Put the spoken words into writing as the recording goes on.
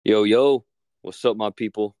Yo, yo, what's up, my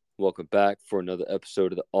people? Welcome back for another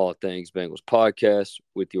episode of the All Things Bengals podcast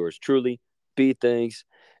with yours truly, BThangs,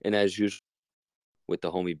 and as usual, with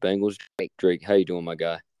the homie Bengals Drake. Drake, how you doing, my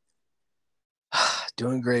guy?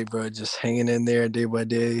 Doing great, bro. Just hanging in there day by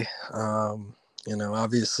day.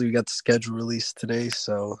 Obviously we got the schedule released today,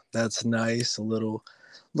 so that's nice.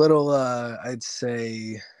 I'd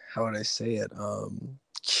say, how would I say it?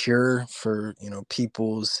 Cure for,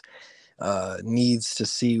 people's needs to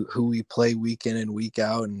see who we play week in and week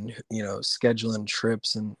out and, scheduling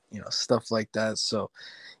trips and, stuff like that. So,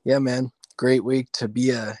 yeah, man, great week to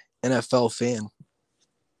be a NFL fan.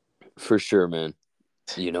 For sure, man.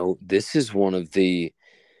 This is one of the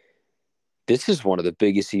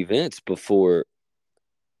biggest events before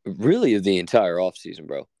really of the entire offseason,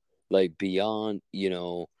 bro. Like beyond,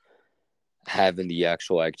 having the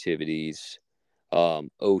actual activities,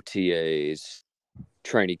 OTAs,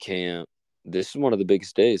 training camp. This is one of the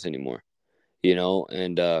biggest days anymore,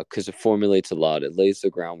 and because it formulates a lot. It lays the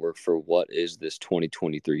groundwork for what is this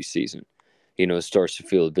 2023 season. It starts to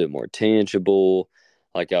feel a bit more tangible.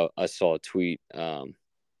 Like I saw a tweet,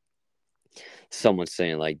 someone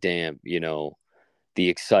saying like, damn, the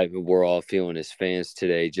excitement we're all feeling as fans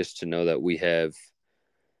today, just to know that we have,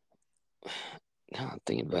 now I'm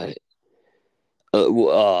thinking about it,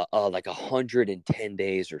 like 110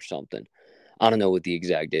 days or something. I don't know what the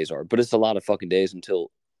exact days are, but it's a lot of fucking days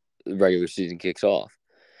until the regular season kicks off.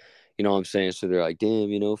 You know what I'm saying? So they're like,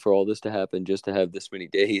 damn, for all this to happen, just to have this many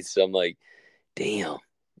days. So I'm like, damn,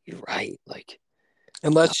 you're right. Like,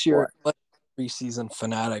 Unless you're a preseason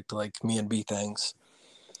fanatic like me and BThangs.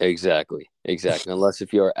 Exactly. Unless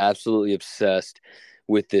if you are absolutely obsessed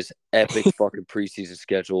with this epic fucking preseason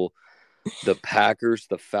schedule, the Packers,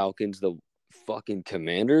 the Falcons, the fucking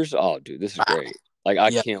Commanders. Oh, dude, this is great. Like,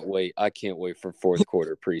 I can't wait. I can't wait for fourth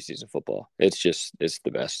quarter preseason football. It's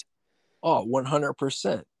the best. Oh,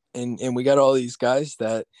 100%. And we got all these guys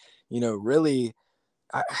that, really,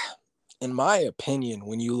 in my opinion,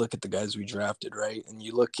 when you look at the guys we drafted, right, and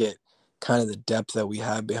you look at kind of the depth that we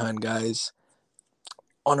have behind guys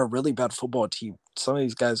on a really bad football team, some of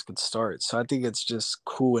these guys could start. So I think it's just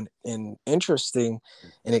cool and interesting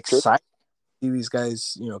and exciting to see these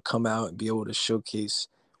guys, come out and be able to showcase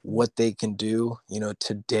what they can do.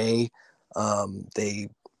 Today they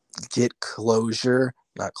get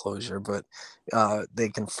not closure, but they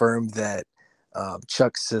confirmed that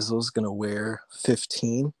Chuck Sizzle's going to wear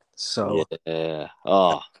 15. So yeah.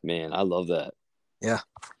 Oh, man, I love that. Yeah.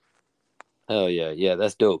 Hell yeah. Yeah,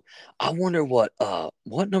 that's dope. I wonder what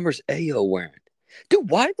number's Ayo wearing? Dude,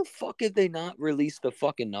 why the fuck have they not released the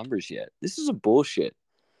fucking numbers yet? This is a bullshit.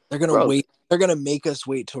 They're going to wait. They're going to make us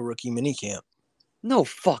wait till rookie minicamp. No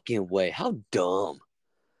fucking way. How dumb.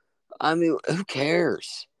 I mean, who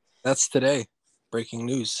cares? That's today. Breaking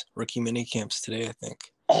news. Rookie minicamp's today, I think.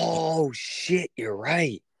 Oh, shit. You're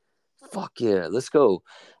right. Fuck yeah. Let's go.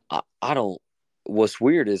 I don't. What's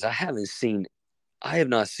weird is I have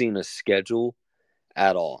not seen a schedule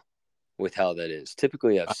at all with how that is.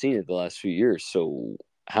 Typically, I've seen it the last few years. So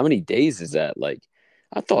how many days is that? Like,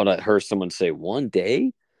 I thought I heard someone say 1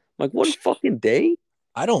 day. Like, what a fucking day?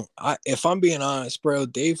 If I'm being honest, bro,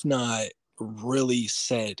 they've not really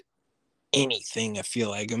said anything, I feel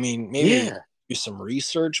like. I mean, maybe do some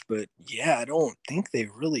research, but yeah, I don't think they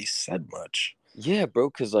really said much. Yeah, bro,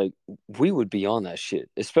 because like we would be on that shit,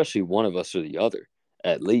 especially one of us or the other,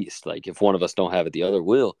 at least. Like if one of us don't have it, the other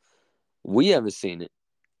will. We haven't seen it.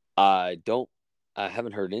 I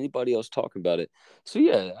haven't heard anybody else talking about it. So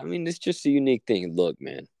yeah, I mean, it's just a unique thing. Look,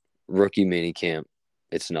 man, rookie mini camp,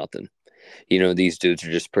 it's nothing. These dudes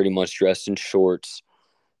are just pretty much dressed in shorts.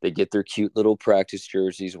 They get their cute little practice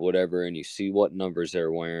jerseys, whatever, and you see what numbers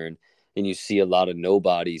they're wearing, and you see a lot of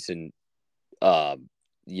nobodies and,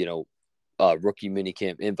 you know, rookie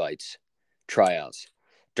minicamp invites, tryouts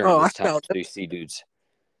during this time. So you see dudes.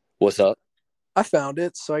 What's up? I found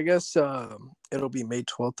it. So I guess it'll be May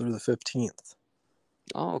 12th through the 15th.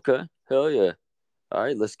 Oh, okay. Hell yeah. All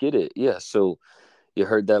right, let's get it. Yeah, so you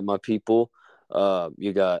heard that, my people.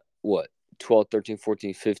 You got, what, 12, 13,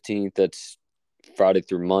 14, 15. That's Friday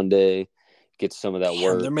through Monday. Get some of that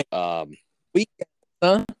work. Weekend,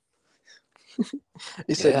 huh?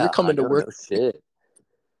 He said, you're coming to work. No shit.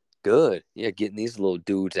 Good. Yeah, getting these little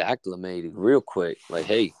dudes acclimated real quick. Like,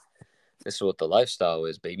 hey, this is what the lifestyle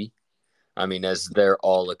is, baby. I mean, as they're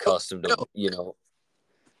all accustomed to,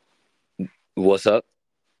 What's up?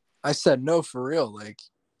 I said no, for real. Like,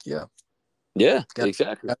 yeah. Yeah,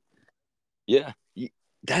 exactly. Yeah.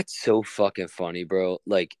 That's so fucking funny, bro.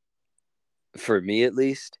 Like, for me at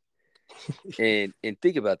least. And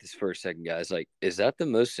think about this for a second, guys. Like, is that the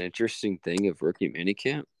most interesting thing of rookie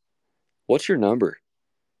minicamp? What's your number?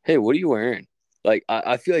 Hey, what are you wearing? Like,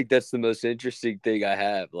 I feel like that's the most interesting thing I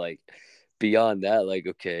have. Like, beyond that, like,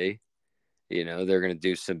 okay, they're going to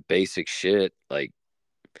do some basic shit, like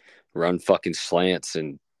run fucking slants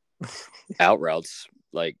and out routes.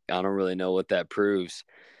 Like, I don't really know what that proves,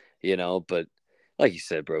 but like you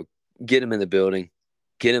said, bro, get him in the building,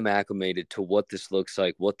 get him acclimated to what this looks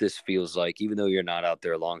like, what this feels like, even though you're not out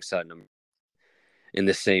there alongside them in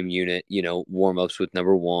the same unit, warm ups with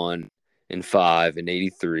number 1 and 5 and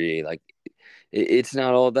 83. Like, it's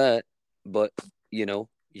not all that, but,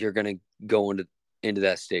 you're going to go into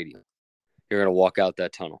that stadium. You're going to walk out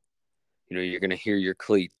that tunnel. You're going to hear your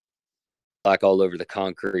cleats like all over the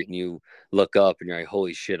concrete, and you look up and you're like,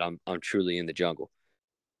 holy shit, I'm truly in the jungle.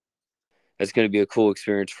 That's going to be a cool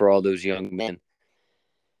experience for all those young men,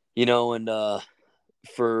 and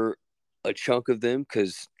for a chunk of them,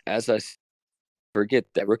 because as I forget,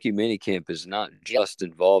 that rookie minicamp is not just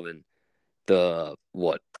involving the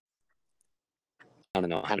what? I don't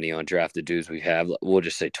know how many undrafted dudes we have. We'll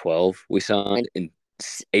just say 12 we signed, and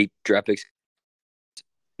 8 draft picks,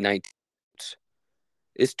 19.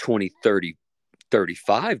 It's 20, 30,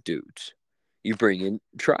 35 dudes. You bring in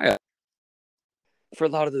tryout. For a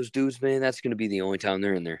lot of those dudes, man, that's going to be the only time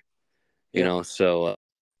they're in there. So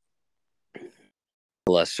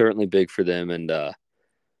certainly big for them. And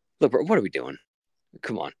look, bro, what are we doing?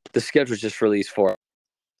 Come on. The schedule's just released for.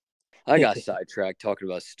 I got sidetracked talking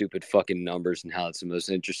about stupid fucking numbers and how it's the most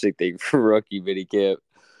interesting thing for rookie minicamp.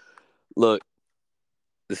 Look,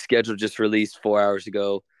 the schedule just released 4 hours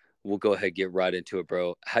ago. We'll go ahead and get right into it,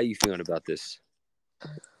 bro. How you feeling about this?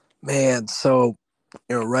 Man, so,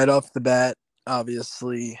 right off the bat,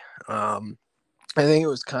 obviously, I think it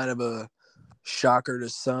was kind of a shocker to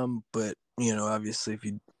some, but, obviously if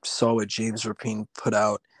you saw what James Rapine put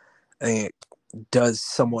out, I think it does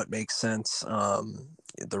somewhat make sense.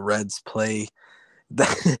 The Reds play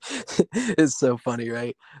it's so funny,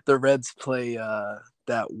 right? The Reds play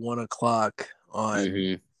that 1:00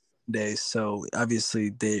 on day, so obviously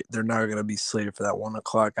they're not going to be slated for that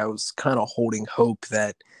 1:00. I was kind of holding hope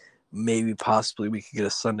that maybe possibly we could get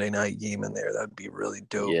a Sunday night game in there. That'd be really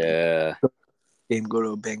dope. Yeah. Go to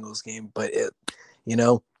a Bengals game, but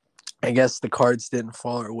I guess the cards didn't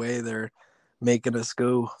fall our way. They're making us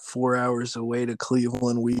go 4 hours away to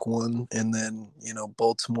Cleveland week 1, and then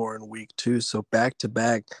Baltimore in week 2. So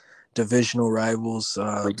back-to-back divisional rivals.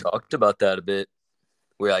 We talked about that a bit.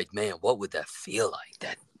 We're like, man, what would that feel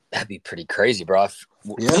like? That'd be pretty crazy, bro.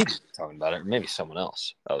 Maybe talking about it, or maybe someone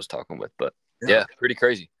else I was talking with, but yeah, pretty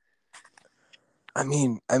crazy. I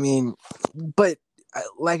mean, but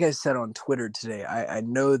like I said on Twitter today, I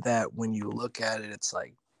know that when you look at it, it's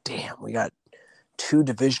like, damn, we got 2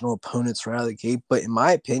 divisional opponents right out of the gate. But in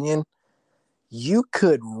my opinion, you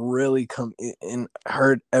could really come and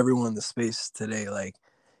heard everyone in the space today. Like,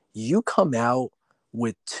 you come out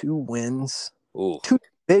with 2 wins, 2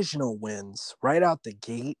 divisional wins right out the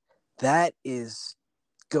gate. That is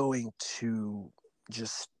going to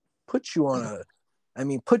just put you on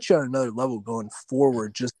another level going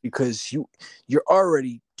forward, just because you're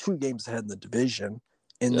already 2 games ahead in the division.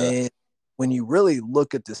 And then when you really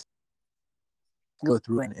look at this, go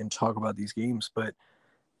through and talk about these games, but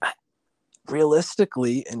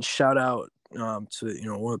realistically, and shout out to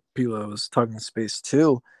one of the people I was talking to space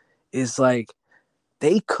too, is like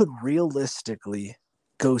they could realistically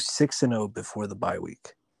go 6-0 before the bye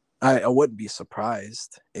week. I wouldn't be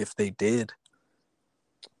surprised if they did.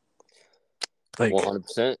 Like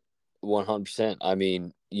 100%. 100%. I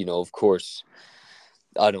mean, of course,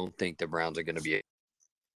 I don't think the Browns are going to be.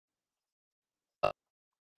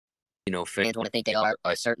 Fans want to think they are.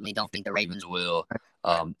 I certainly don't think the Ravens will.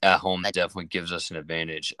 At home, that definitely gives us an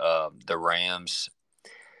advantage. The Rams,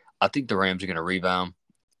 I think the Rams are going to rebound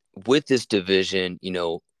with this division.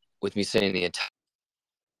 With me saying the entire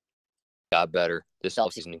got better this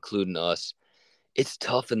offseason, including us. It's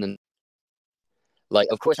tough in the. Like,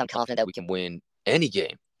 of course, I'm confident that we can win any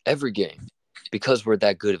game, every game, because we're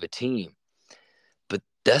that good of a team. But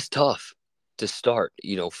that's tough to start.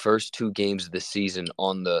 First 2 games of the season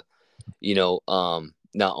on the. Not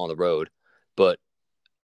on the road, but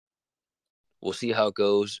we'll see how it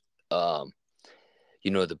goes.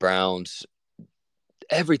 The Browns,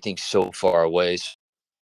 everything's so far away. So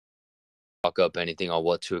talk up anything on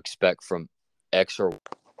what to expect from X or Y.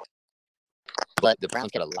 But the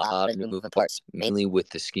Browns get a lot of moving parts, mainly with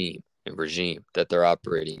the scheme and regime that they're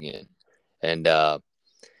operating in. And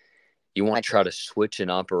you want to try to switch an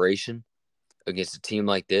operation against a team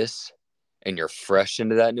like this, and you're fresh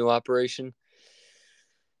into that new operation,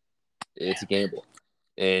 it's a gamble.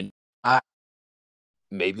 And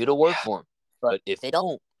maybe it'll work for them. But if they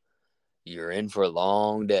don't, you're in for a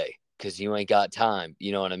long day because you ain't got time,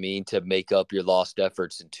 you know what I mean, to make up your lost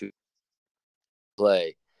efforts into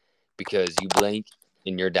play because you blink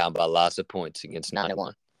and you're down by lots of points against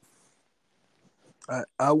 91. I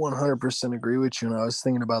 100% agree with you. And I was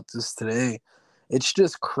thinking about this today. It's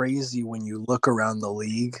just crazy when you look around the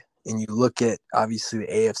league and you look at obviously the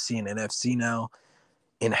AFC and NFC now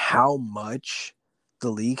and how much the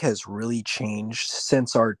league has really changed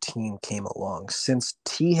since our team came along. Since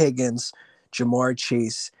T. Higgins, Jamar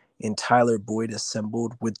Chase, and Tyler Boyd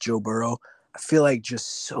assembled with Joe Burrow, I feel like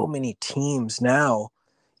just so many teams now,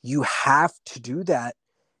 you have to do that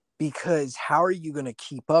because how are you going to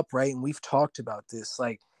keep up, right? And we've talked about this.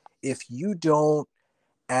 Like, if you don't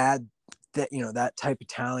add that, that type of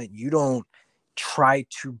talent, you don't try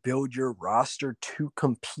to build your roster to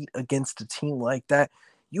compete against a team like that,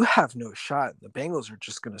 you have no shot. The Bengals are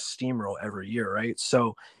just going to steamroll every year, right?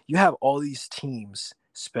 So you have all these teams,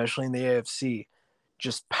 especially in the AFC,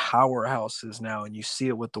 just powerhouses now, and you see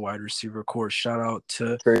it with the wide receiver core. Shout out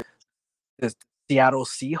to the Seattle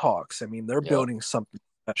Seahawks. I mean, they're Yep. building something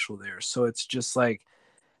special there. So it's just like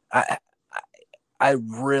I I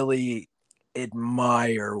really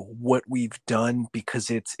admire what we've done because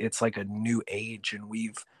it's like a new age, and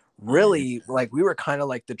we've really like we were kind of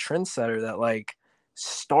like the trendsetter that like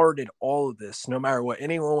started all of this. No matter what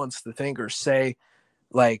anyone wants to think or say,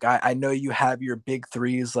 like I know you have your big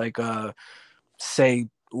threes like say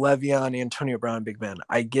Le'Veon, Antonio Brown, Big Ben.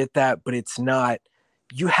 I get that, but it's not.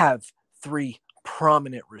 You have three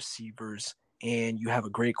prominent receivers, and you have a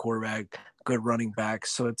great quarterback, good running back.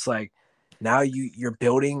 So it's like now you're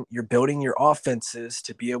building your offenses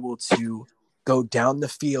to be able to go down the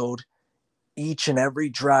field each and every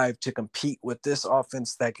drive to compete with this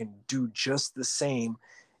offense that can do just the same.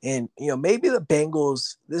 And maybe the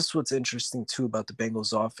Bengals. This is what's interesting too about the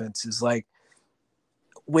Bengals offense is like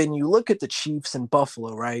when you look at the Chiefs and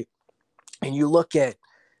Buffalo, right? And you look at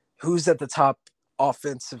who's at the top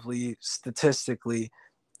offensively, statistically,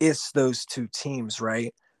 it's those two teams,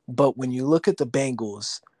 right? But when you look at the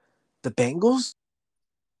Bengals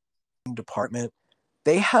department,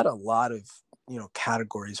 they had a lot of,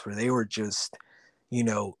 categories where they were just, you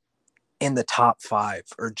know, in the top five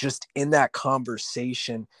or just in that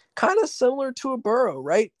conversation, kind of similar to a Burrow,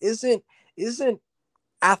 right? Isn't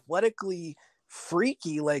athletically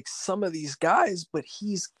freaky like some of these guys, but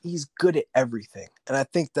he's good at everything. And I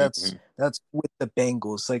think Mm-hmm. that's with the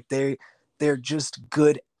Bengals. Like they're just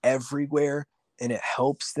good everywhere and it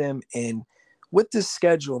helps them. And with this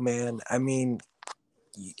schedule, man, I mean,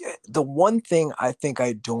 the one thing I think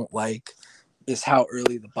I don't like is how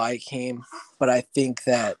early the bye came, but I think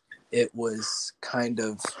that it was kind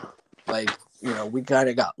of like, we kind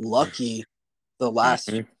of got lucky the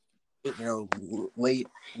last Mm-hmm.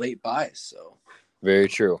 late buys. So Very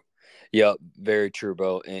true. Yep, very true,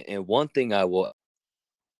 bro. And one thing I will,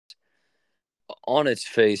 on its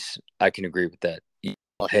face, I can agree with that.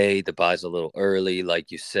 Hey, the buy's a little early.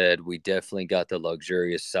 Like you said, we definitely got the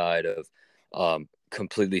luxurious side of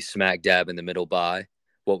completely smack dab in the middle buy.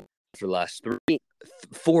 What for the last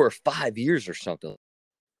 4 or 5 years or something.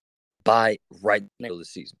 Buy right in the middle of the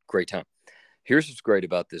season. Great time. Here's what's great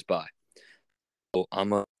about this buy. So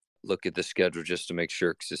I'm going to look at the schedule just to make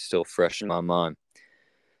sure because it's still fresh in my mind.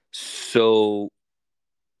 So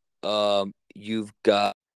you've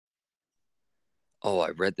got, oh,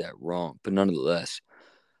 I read that wrong, but nonetheless.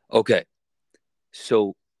 Okay.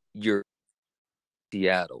 So you're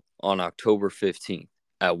Seattle on October 15th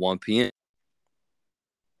at 1 p.m.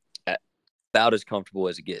 About as comfortable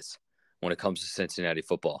as it gets when it comes to Cincinnati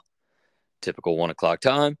football. Typical 1 o'clock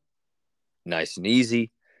time, nice and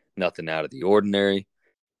easy, nothing out of the ordinary.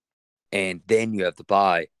 And then you have the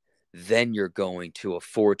bye. Then you're going to a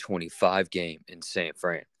 425 game in San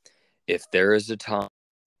Fran. If there is a time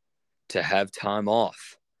to have time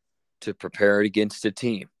off to prepare against a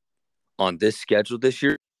team on this schedule this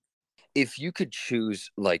year, if you could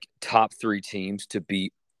choose like top three teams to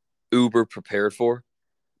be uber prepared for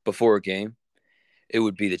before a game, it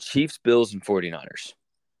would be the Chiefs, Bills, and 49ers.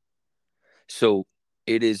 So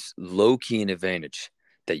it is low key an advantage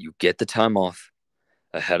that you get the time off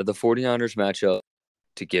ahead of the 49ers matchup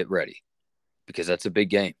to get ready because that's a big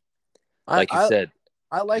game. I Like you I, said,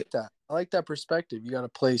 I like that. I like that perspective. You got to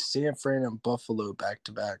play San Fran and Buffalo back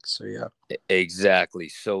to back. So yeah, exactly.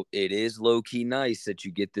 So it is low key nice that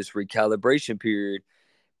you get this recalibration period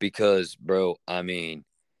because, bro, I mean,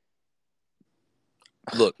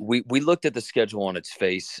 look, we looked at the schedule on its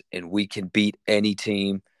face and we can beat any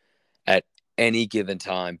team at any given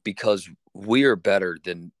time because we are better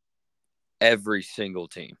than every single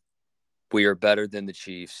team. We are better than the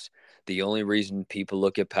Chiefs. The only reason people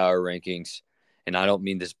look at power rankings, and I don't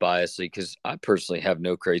mean this biasly because I personally have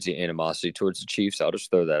no crazy animosity towards the Chiefs. I'll just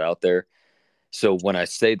throw that out there. So when I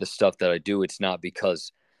say the stuff that I do, it's not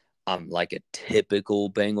because I'm like a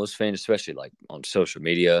typical Bengals fan, especially like on social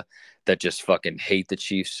media, that just fucking hate the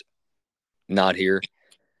Chiefs. Not here.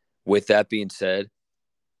 With that being said,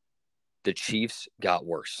 the Chiefs got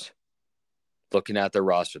worse. Looking at their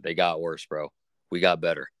roster, they got worse, bro. We got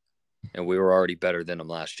better. And we were already better than them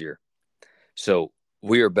last year. So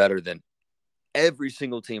we are better than every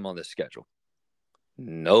single team on this schedule.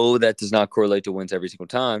 No, that does not correlate to wins every single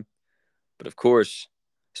time. But of course,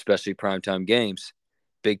 especially primetime games,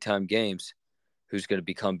 big time games, who's going to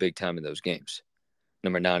become big time in those games?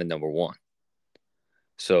 Number 9 and number 1.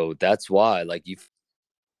 So that's why, like,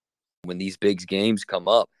 when these big games come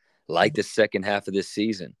up, like the second half of this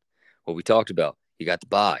season, what we talked about, you got the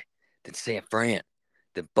bye, then San Fran,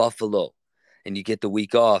 then Buffalo, and you get the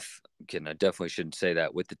week off. Again, I definitely shouldn't say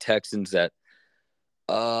that with the Texans. That,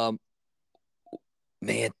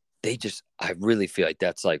 man, I really feel like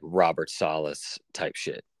that's like Robert Salas type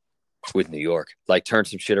shit with New York. Like, turn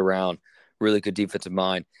some shit around, really good defensive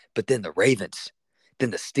mind. But then the Ravens,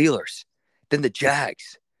 then the Steelers, then the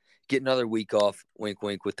Jags get another week off, wink,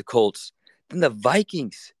 wink, with the Colts. Then the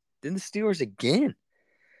Vikings, then the Steelers again.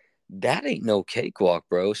 That ain't no cakewalk,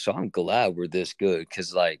 bro. So I'm glad we're this good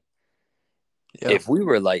because, like, Yeah. if we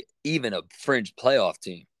were like even a fringe playoff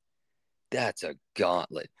team, that's a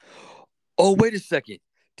gauntlet. Oh, wait a second.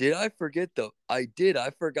 Did I forget I did.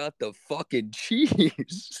 I forgot the fucking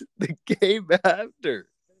Chiefs the game after.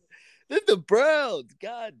 Then the Browns.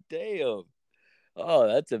 God damn. Oh,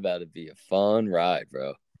 that's about to be a fun ride,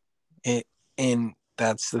 bro. And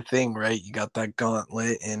that's the thing, right? You got that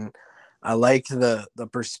gauntlet, and I like the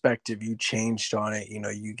perspective you changed on it.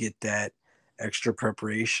 You get that extra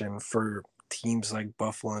preparation for teams like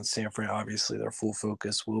Buffalo and San Fran. Obviously, their full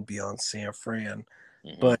focus will be on San Fran,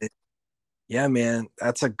 Mm-hmm. but yeah, man,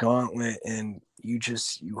 that's a gauntlet, and you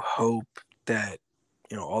hope that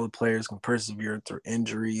all the players can persevere through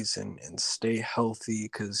injuries and stay healthy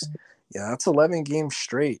because yeah, that's 11 games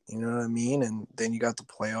straight. You know what I mean? And then you got the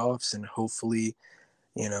playoffs, and hopefully,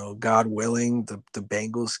 God willing, the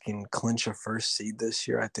Bengals can clinch a first seed this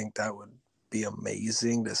year. I think that would be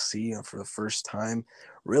amazing to see for the first time,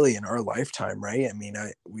 really in our lifetime, right? I mean,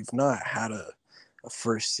 we've not had a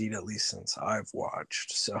first seed at least since I've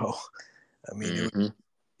watched. So, I mean, Mm-hmm.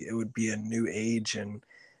 it would be a new age, and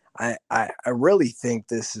I really think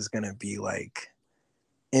this is going to be like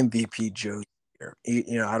MVP Joe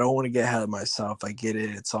year. I don't want to get ahead of myself. I get it;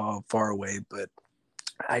 it's all far away, but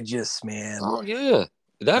I just, man, Oh yeah,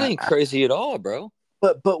 that I, ain't I, crazy at all, bro.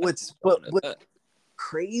 but what's That.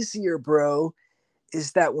 crazier, bro,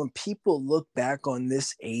 is that when people look back on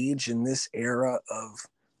this age and this era of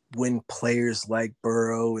when players like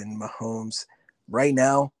Burrow and Mahomes, right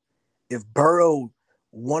now, if Burrow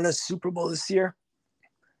won a Super Bowl this year,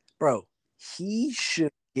 bro, he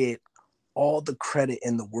should get all the credit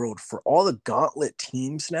in the world for all the gauntlet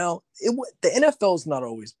teams now. The NFL's not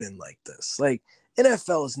always been like this. Like,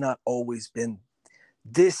 NFL has not always been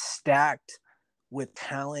this stacked with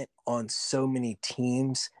talent on so many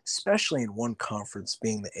teams, especially in one conference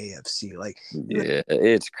being the AFC. Like, Yeah,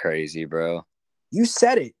 it's crazy, bro. you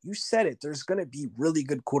said it. You said it. There's going to be really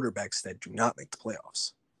good quarterbacks that do not make the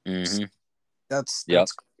playoffs. Mm-hmm. That's Yep.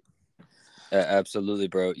 that's Absolutely,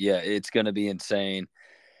 bro. Yeah, it's gonna be insane.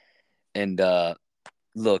 And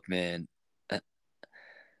look, man.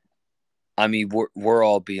 I mean, we're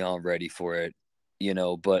all beyond ready for it,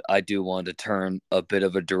 But I do want to turn a bit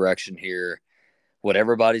of a direction here. What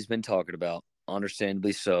everybody's been talking about,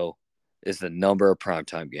 understandably so, is the number of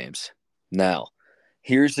primetime games. Now,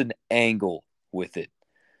 here's an angle with it.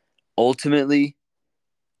 Ultimately,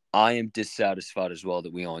 I am dissatisfied as well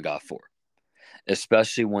that we only got 4,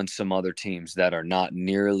 especially when some other teams that are not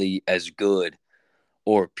nearly as good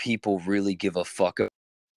or people really give a fuck about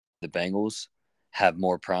the Bengals have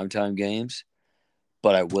more primetime games.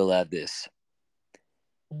 But I will add this.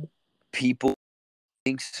 People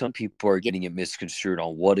think some people are getting it misconstrued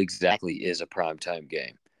on what exactly is a primetime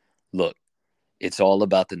game. Look, it's all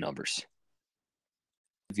about the numbers,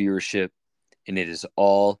 viewership, and it is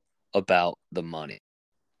all about the money.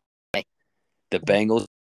 The Bengals,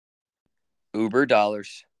 Uber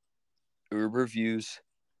dollars, Uber views,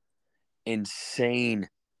 insane,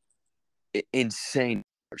 insane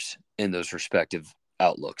numbers in those respective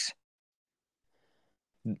outlooks.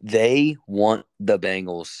 They want the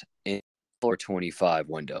Bengals in the 425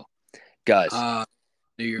 window. Guys,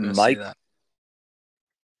 knew you were gonna say Mike that.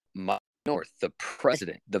 North,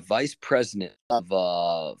 the vice president of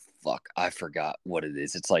I forgot what it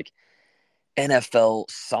is. It's like NFL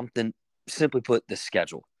something, simply put, the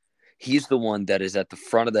schedule. He's the one that is at the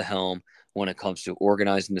front of the helm when it comes to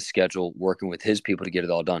organizing the schedule, working with his people to get it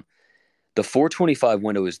all done. The 425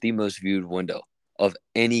 window is the most viewed window of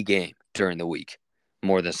any game during the week.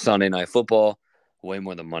 More than Sunday Night Football, way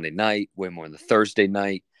more than Monday night, way more than Thursday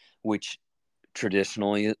night, which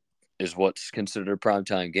traditionally is what's considered a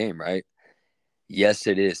primetime game, right? Yes,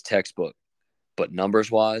 it is textbook, but numbers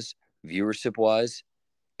wise, viewership wise,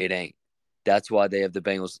 it ain't. That's why they have the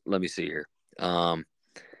Bengals. Let me see here.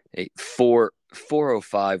 A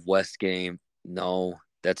 405 West game. No,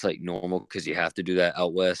 that's like normal because you have to do that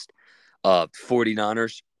out west.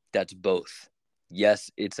 49ers, that's both.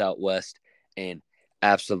 Yes, it's out west, and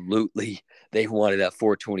absolutely they wanted at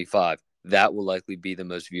 425. That will likely be the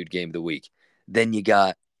most viewed game of the week. Then you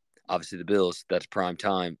got obviously the Bills. That's prime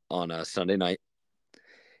time on a Sunday night,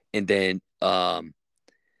 and then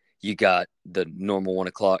you got the normal 1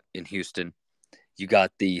 o'clock in Houston. You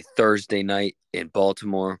got the Thursday night in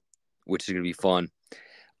Baltimore, which is going to be fun.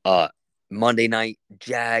 Uh, Monday night,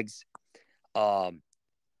 Jags.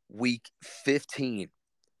 Week 15,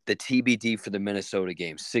 the TBD for the Minnesota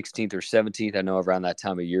game, 16th or 17th. I know around that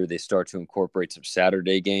time of year they start to incorporate some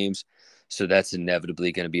Saturday games. So that's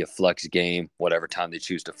inevitably going to be a flex game, whatever time they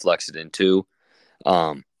choose to flex it into.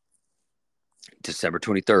 December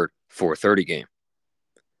 23rd, 4:30 game.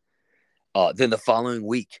 Then the following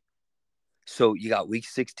week, so you got week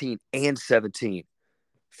 16 and 17,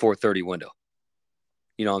 4:30 window.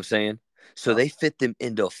 You know what I'm saying? So they fit them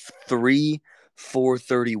into three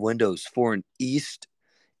 4:30 windows for an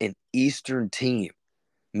Eastern team,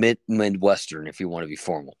 Midwestern, if you want to be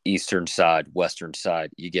formal, Eastern side, Western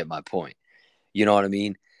side. You get my point. You know what I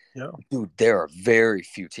mean? Yeah. Dude, there are very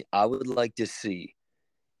few teams. I would like to see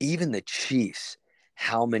even the Chiefs,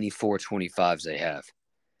 how many 425s they have.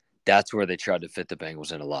 That's where they tried to fit the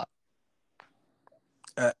Bengals in a lot.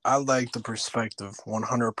 I like the perspective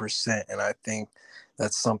 100%. And I think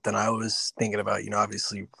that's something I was thinking about.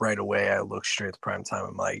 Obviously, right away, I look straight at the prime time.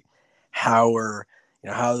 I'm like, how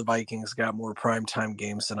the Vikings got more primetime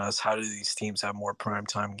games than us? How do these teams have more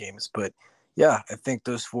primetime games? But yeah, I think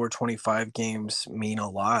those 425 games mean a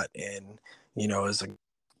lot. And, as a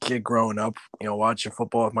kid growing up, watching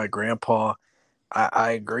football with my grandpa,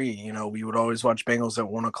 I agree. We would always watch Bengals at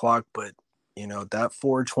 1 o'clock, but that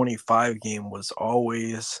 425 game was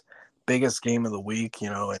always biggest game of the week,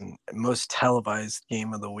 and most televised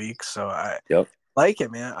game of the week. So I Yep. like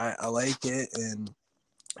it, man. I like it. And,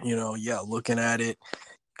 yeah, looking at it,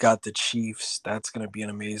 got the Chiefs. That's going to be an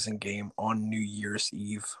amazing game on New Year's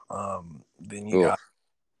Eve. Then you Ooh.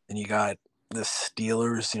 got the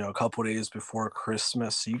Steelers, a couple days before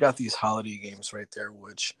Christmas. So you got these holiday games right there,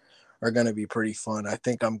 which are going to be pretty fun. I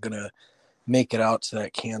think I'm going to make it out to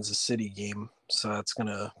that Kansas City game. So that's going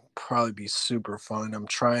to probably be super fun. I'm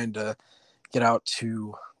trying to get out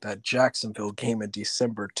to that Jacksonville game in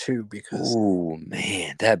December too, because Ooh,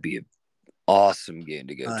 man, that'd be an awesome game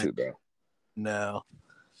to go I to, bro. know.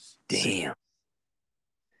 So Damn.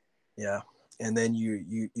 yeah. And then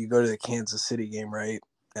you go to the Kansas City game, right?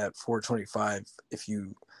 At 425. If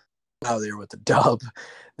you out there with the dub,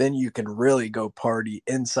 then you can really go party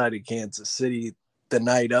inside of Kansas City the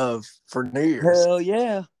night of for New Year's. Hell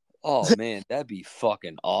yeah. Oh, man, that'd be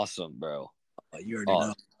fucking awesome, bro. You already Oh,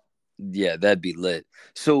 know. yeah, that'd be lit.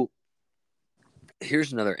 So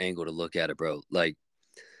here's another angle to look at it, bro. Like,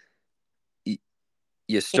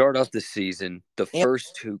 you start off the season, the And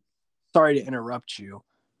first two. sorry to interrupt you,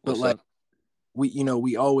 but What's like up?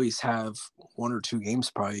 we always have one or two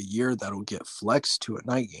games probably a year that'll get flexed to a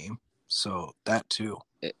night game. So that too.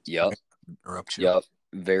 Yep. Interrupt you. Yep.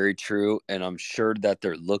 Very true. And I'm sure that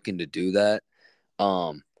they're looking to do that.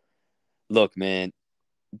 Um, Look, man,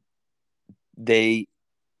 they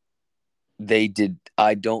did.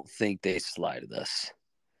 I don't think they slighted us.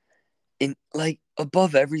 And like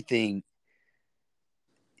above everything,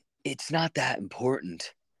 it's not that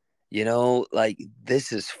important. Like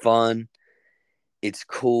this is fun. It's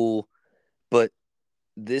cool, but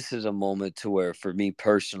this is a moment to where for me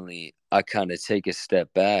personally, I kind of take a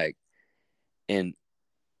step back and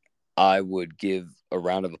I would give a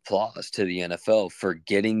round of applause to the NFL for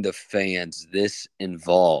getting the fans this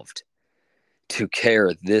involved to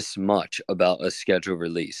care this much about a schedule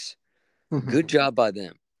release. Good job by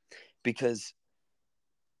them because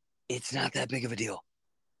it's not that big of a deal.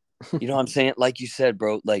 You know what I'm saying? Like you said,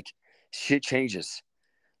 bro, like shit changes.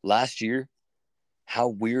 Last year, how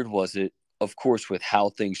weird was it? Of course, with how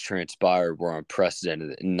things transpired, were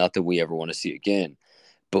unprecedented and nothing we ever want to see again.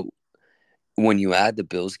 But when you add the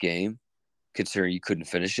Bills game, considering you couldn't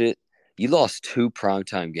finish it, you lost two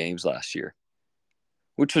primetime games last year,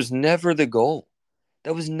 which was never the goal.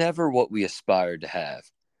 That was never what we aspired to have.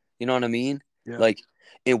 You know what I mean? Yeah. Like,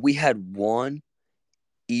 and we had one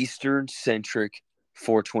Eastern-centric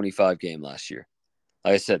 425 game last year.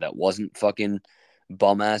 Like I said, that wasn't fucking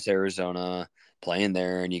bum-ass Arizona playing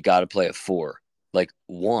there, and you got to play a 4. Like,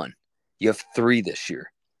 one. You have 3 this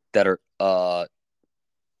year that are,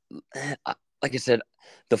 like I said,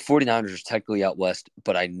 the 49ers are technically out west,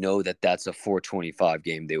 but I know that that's a 425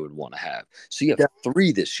 game they would want to have. So you have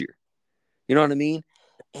 3 this year. You know what I mean?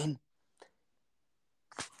 And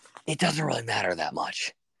it doesn't really matter that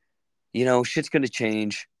much. You know, shit's going to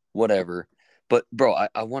change, whatever. But, bro,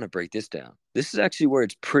 I want to break this down. This is actually where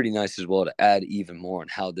it's pretty nice as well to add even more on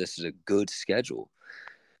how this is a good schedule.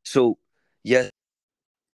 So, yes,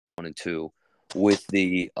 1 and 2 with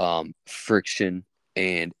the friction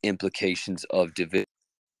and implications of division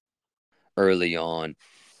early on.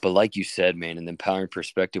 But like you said, man, in the empowering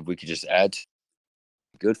perspective, we could just add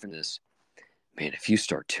good for this. Man, if you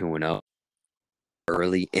start 2-0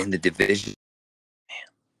 early in the division,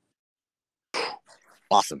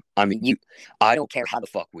 awesome. I mean, I don't care how the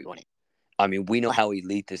fuck we win it. I mean, we know how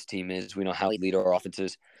elite this team is. We know how elite our offense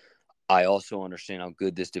is. I also understand how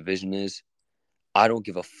good this division is. I don't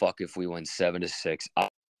give a fuck if we win 7-6.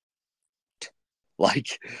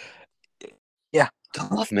 Yeah,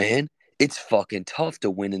 tough, man. It's fucking tough to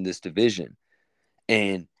win in this division.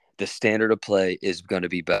 And the standard of play is going to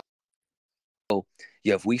be better. So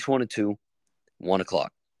you have weeks 1 and 2, 1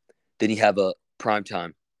 o'clock. Then you have a prime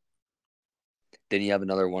time. Then you have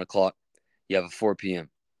another 1 o'clock. You have a 4 p.m.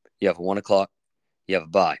 You have a 1 o'clock. You have a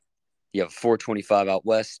bye. You have a 4:25 out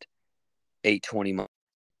west, 8:20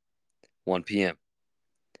 1 p.m.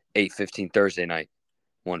 8:15 Thursday night,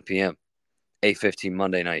 1 p.m. 8:15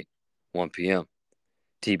 Monday night, 1 p.m.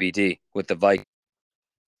 TBD with the Vikings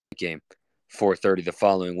game, 4:30 the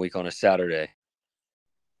following week on a Saturday,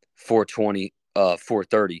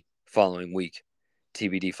 4:30 following week,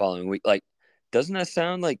 TBD following week. Like, doesn't that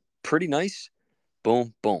sound like pretty nice?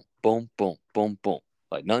 Boom, boom, boom, boom, boom, boom.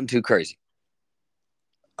 Like, nothing too crazy.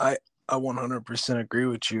 I 100% agree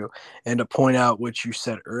with you. And to point out what you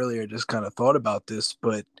said earlier, just kind of thought about this,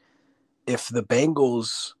 but if the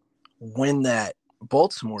Bengals win that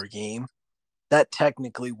Baltimore game, that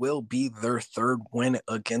technically will be their 3rd win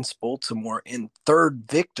against Baltimore and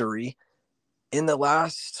 3rd victory in the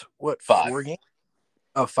last, 5. 4 games?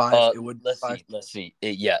 5. It would let's 5. see. Let's see.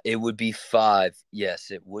 It would be 5.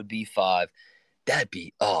 Yes, it would be 5. That'd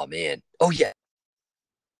be, oh man. Oh yeah.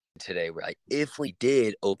 Today, right? If we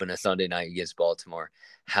did open a Sunday night against Baltimore,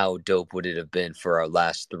 how dope would it have been for our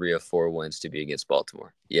last 3 or 4 wins to be against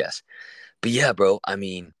Baltimore? Yes. But yeah, bro, I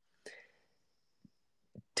mean,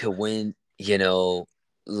 to win,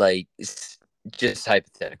 like, just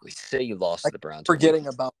hypothetically, say you lost to the Browns. Forgetting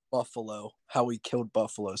about Buffalo, how we killed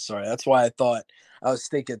Buffalo. Sorry. That's why I was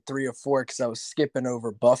thinking 3 or 4 because I was skipping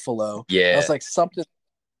over Buffalo. Yeah. I was like, something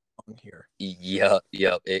wrong here. Yep.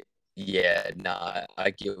 Nah, I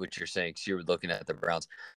get what you're saying because you were looking at the Browns.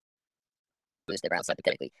 The Browns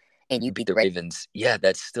hypothetically, and you beat the Ravens. Yeah,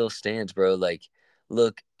 that still stands, bro. Like,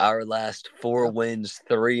 look, our last 4 wins,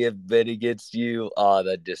 3 have been against you. Oh,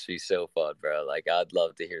 that'd just be so fun, bro. Like, I'd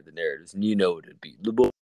love to hear the narratives, and you know what it'd be.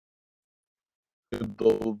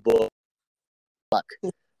 Fuck,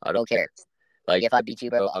 I don't care. Like, if I beat you,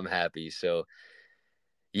 bro, I'm happy. So,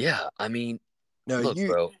 yeah, I mean, no, look,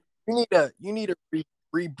 bro, you need to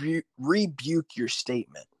rebuke your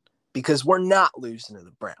statement because we're not losing to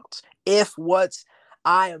the Browns.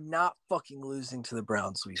 I am not fucking losing to the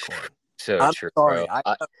Browns week 1. So I'm true, sorry.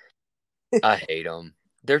 bro. I hate them.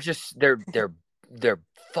 They're just they're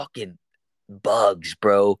fucking bugs,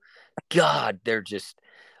 bro. God, they're just.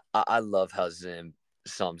 I love how Zim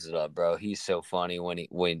sums it up, bro. He's so funny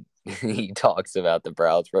when he talks about the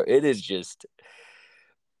Browns, bro. It is just.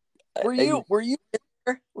 Were you in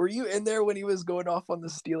there? Were you in there when he was going off on the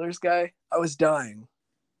Steelers guy? I was dying.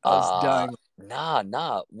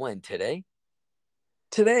 Nah. When today?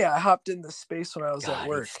 Today I hopped in the space when I was God, at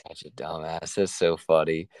work. he's such a dumbass. That's so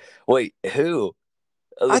funny. Wait, who?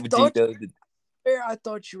 I thought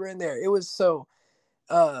you were in there. It was so.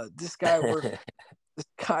 This guy worked. This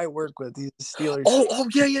guy I work with, he's a Steelers. Oh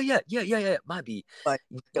yeah. Might be. Like,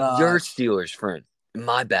 Your Steelers friend.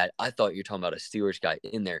 My bad. I thought you were talking about a Steelers guy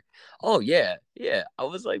in there. Oh yeah. I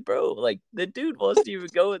was like, bro, like the dude wasn't even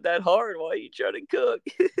going that hard. Why are you trying to cook?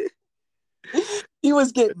 He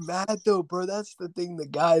was getting mad though, bro. That's the thing. The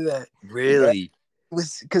guy that really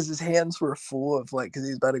was because his hands were full of because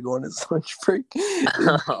he's about to go on his lunch break.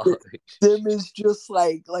 Tim is just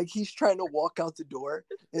like he's trying to walk out the door,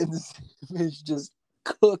 and Tim is just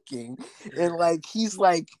cooking, and like he's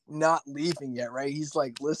like not leaving yet, right? He's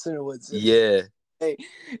like listening to what Zim's Yeah. saying,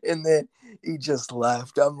 and then he just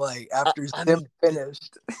left. I'm like, after I Zim mean,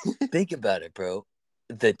 finished. think about it, bro.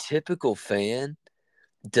 The typical fan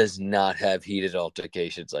does not have heated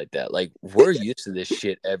altercations like that. Like, we're used to this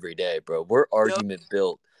shit every day, bro. We're Yep. argument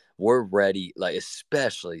built. We're ready. Like,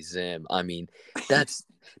 especially Zim. I mean, that's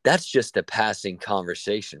just a passing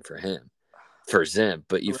conversation for him, for Zim.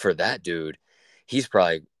 But for that dude, he's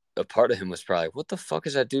probably, a part of him was probably, what the fuck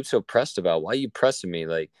is that dude so pressed about? Why are you pressing me?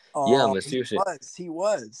 Like, yeah, I'm Oh, a serious. he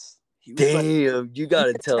was like, Damn, you you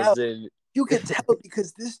gotta could tell tell, Zim. you could tell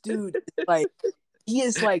because this dude is like, he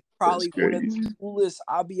is like That's probably one of the crazy. coolest.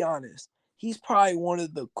 I'll be honest, he's probably one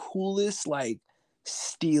of the coolest like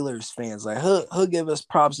Steelers fans. Like he'll give us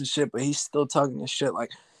props and shit, but he's still talking this shit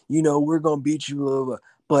like, we're gonna beat you, blah, blah, blah.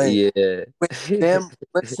 But Yeah. when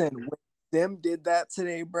when them did that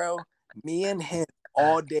today, bro, me and him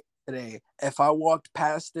all day today. If I walked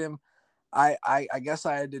past him, I guess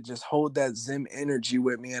I had to just hold that Zim energy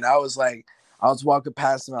with me, and I was like, I was walking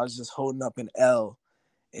past him, I was just holding up an L.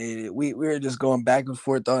 And we were just going back and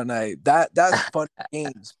forth all night. That's fun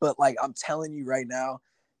games, but like I'm telling you right now,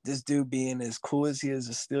 this dude being as cool as he is,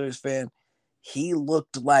 a Steelers fan, he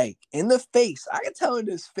looked like in the face. I can tell in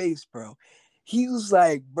his face, bro. He was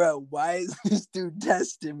like, bro, why is this dude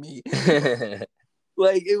testing me?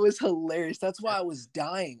 Like it was hilarious. That's why I was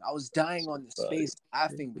dying. I was dying on his face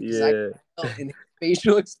laughing because I Yeah. felt in his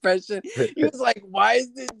facial expression. He was like, why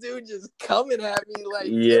is this dude just coming at me? Like,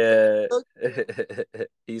 give me Yeah. a look.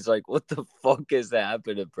 He's like, what the fuck is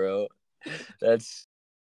happening, bro? That's,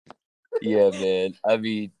 yeah, man. I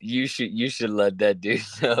mean, you should let that dude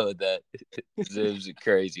know that Zim's a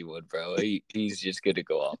crazy one, bro. He's just gonna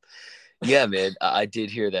go off. Yeah, man. I did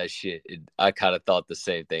hear that shit. And I kind of thought the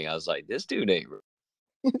same thing. I was like, this dude ain't.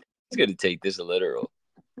 He's gonna take this literal.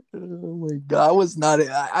 Oh my god, I was not.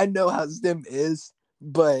 I know how Zim is,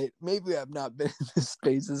 but maybe I've not been in this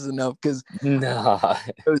spaces enough because Nah,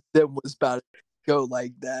 Zim was about to go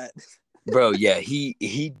like that. bro. Yeah, he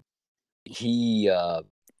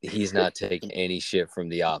he's not taking any shit from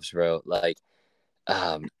the ops, bro. Like,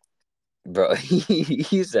 um, bro,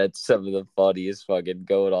 he said some of the funniest fucking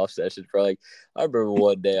going off sessions, bro. Like, I remember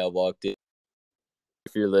one day I walked in.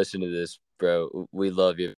 If you're listening to this, bro, we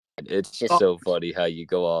love you. It's just Oh, so funny how you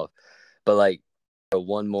go off. But like,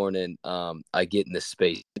 one morning, I get in this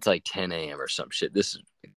space. It's like 10 a.m. or some shit. This is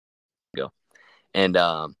go, and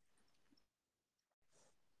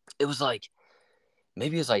it was like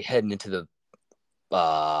maybe it was like heading into the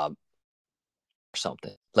or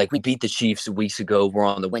something. Like, we beat the Chiefs weeks ago. We're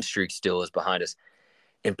on the win streak still, is behind us.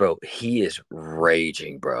 And bro, he is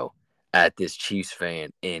raging, bro, at this Chiefs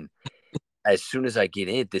fan. And as soon as I get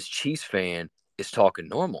in, this Chiefs fan is talking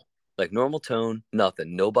normal, like normal tone,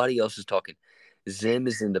 nothing. Nobody else is talking. Zim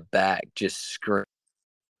is in the back just screaming,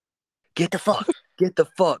 get the fuck, get the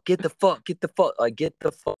fuck, get the fuck, get the fuck, like, get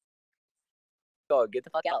the fuck. Oh, get the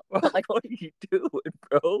fuck out. Bro, like, what are you doing,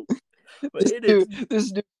 bro? But it is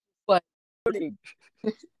this dude, like funny.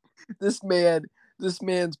 this man, this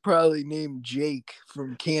man's probably named Jake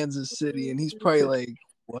from Kansas City, and he's probably like,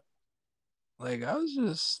 what? Like I was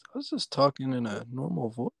just talking in a normal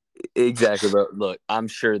voice. Exactly, bro. Look, I'm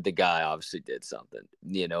sure the guy obviously did something,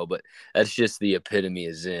 but that's just the epitome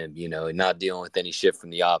of Zim, not dealing with any shit from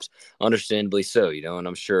the ops. Understandably so, and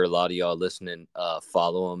I'm sure a lot of y'all listening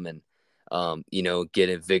follow him and, get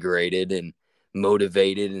invigorated and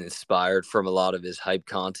motivated and inspired from a lot of his hype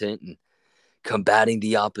content and combating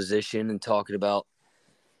the opposition and talking about,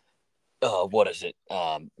 what is it?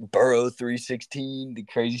 Burrow 316, the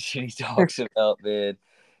crazy shit he talks about, man.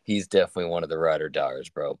 He's definitely one of the ride or diers,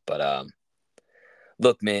 bro. But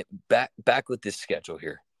look, man, back with this schedule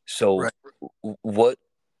here. So, Right. What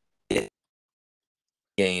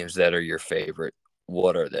games that are your favorite?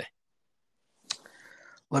 What are they?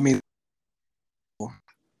 Let me,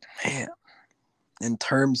 man, in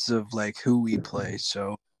terms of like who we play.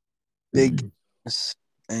 So big games,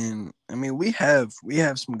 and I mean we have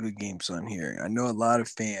some good games on here. I know a lot of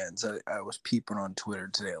fans. I was peeping on Twitter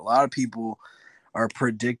today. A lot of people are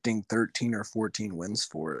predicting 13 or 14 wins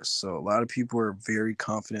for us. So a lot of people are very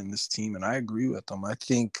confident in this team, and I agree with them. I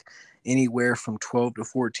think anywhere from 12 to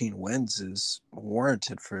 14 wins is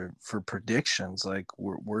warranted for predictions. Like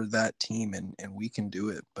we're that team, and we can do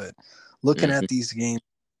it. But looking Mm-hmm. at these games,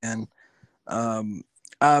 and um,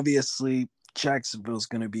 obviously Jacksonville's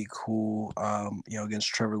going to be cool. Against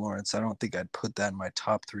Trevor Lawrence. I don't think I'd put that in my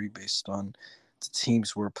top three based on the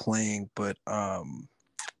teams we're playing, but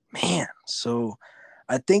man, so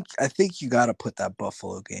I think you got to put that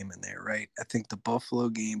Buffalo game in there, right? I think the Buffalo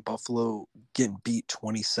game, Buffalo getting beat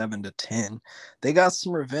 27-10, they got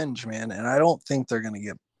some revenge, man, and I don't think they're gonna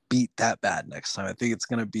get beat that bad next time. I think it's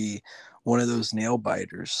gonna be one of those nail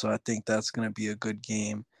biters. So I think that's gonna be a good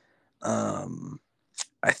game. Um,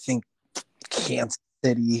 I think Kansas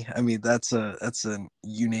City. I mean, that's a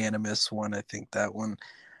unanimous one. I think that one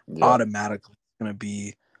Yep. automatically going to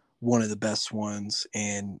be one of the best ones,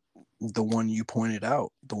 and the one you pointed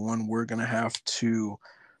out, the one we're going to have to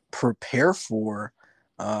prepare for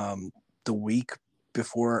the week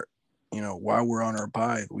before, while we're on our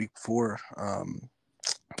bye, the week before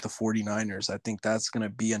the 49ers. I think that's going to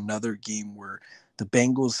be another game where the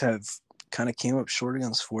Bengals have kind of came up short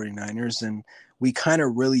against 49ers, and we kind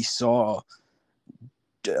of really saw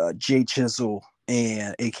Jay Chisel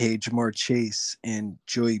and aka Jamar Chase and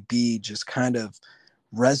Joey B just kind of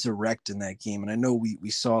resurrect in that game. And I know we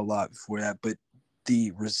saw a lot before that, but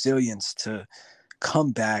the resilience to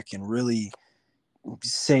come back and really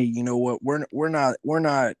say, you know what, we're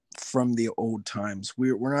not from the old times.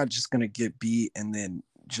 We're not just gonna get beat and then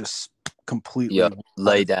just completely Yep.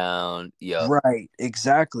 Lay down. Yep. right,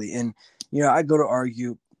 exactly. And I go to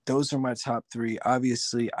argue those are my top three.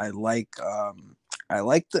 Obviously, I like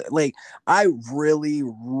the like I really,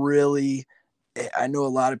 really I know a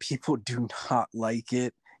lot of people do not like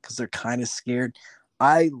it because they're kind of scared.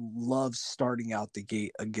 I love starting out the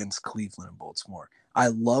gate against Cleveland and Baltimore. I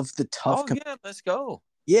love the tough Oh yeah, let's go.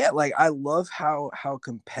 yeah, like I love how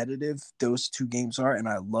competitive those two games are, and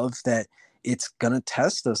I love that it's gonna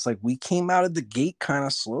test us. Like we came out of the gate kind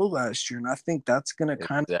of slow last year, and I think that's gonna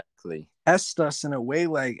kind of Exactly. test us in a way.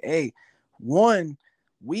 Like, hey, one,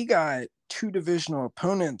 we got two divisional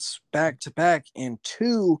opponents back to back, and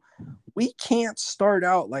two, we can't start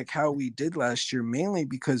out like how we did last year, mainly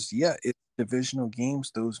because it's divisional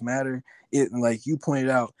games; those matter. It like you pointed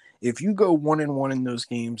out, if you go 1-1 in those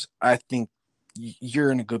games, I think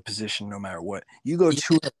you're in a good position no matter what. You go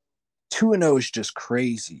Yeah. 2-0 is just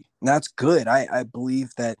crazy. And that's good. I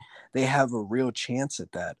believe that they have a real chance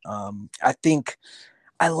at that. I think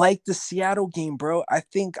I like the Seattle game, bro. I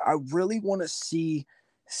think I really want to see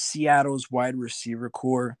Seattle's wide receiver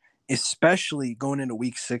core, especially going into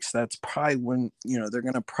week 6. That's probably when, they're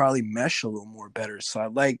gonna probably mesh a little more better. So I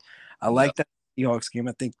Yep. like that Seahawks game.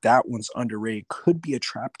 I think that one's underrated. Could be a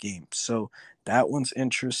trap game. So that one's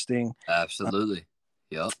interesting. Absolutely.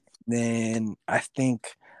 Yep. Then I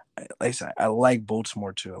think, like I said, I like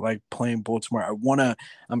Baltimore too. I like playing Baltimore.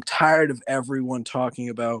 I'm tired of everyone talking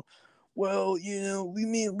about, well,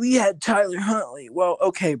 we had Tyler Huntley. Well,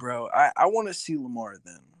 okay, bro. I want to see Lamar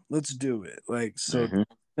then. Let's do it. Like, so Mm-hmm.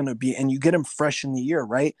 it's gonna be, and you get him fresh in the year,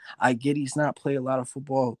 right? I get he's not played a lot of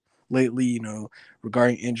football lately,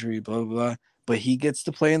 regarding injury, blah, blah, blah. But he gets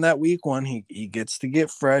to play in that week 1. He gets to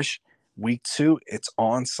get fresh. Week 2, it's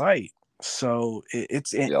on site. So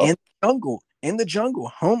it's Yep. in the jungle,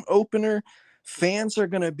 home opener. Fans are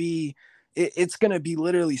gonna be, it's gonna be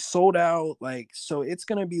literally sold out. Like, so it's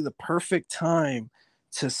gonna be the perfect time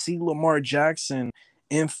to see Lamar Jackson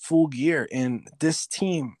in full gear. And this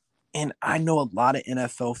team, and I know a lot of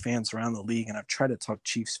NFL fans around the league, and I've tried to talk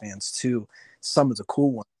Chiefs fans too. Some of the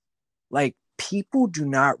cool ones, like people do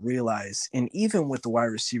not realize, and even with the wide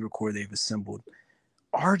receiver core they've assembled,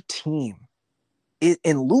 our team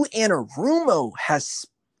and Lou Anarumo has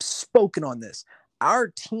spoken on this. Our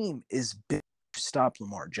team is built to stop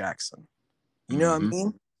Lamar Jackson. You know what Mm-hmm. I mean?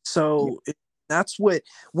 Yep. So that's what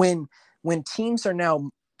when teams are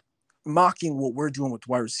now mocking what we're doing with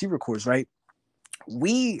wide receiver cores, right?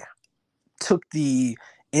 We took the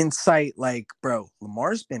insight like, bro,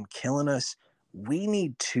 Lamar's been killing us. We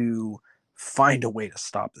need to find a way to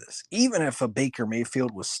stop this. Even if a Baker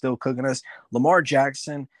Mayfield was still cooking us, Lamar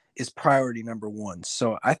Jackson is priority number 1.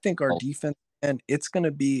 So I think our Oh, defense, and it's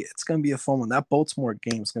gonna be a fun one. That Baltimore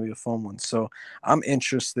game is gonna be a fun one. So I'm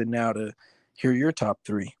interested now to hear your top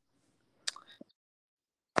 3.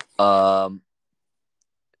 um,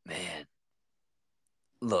 man.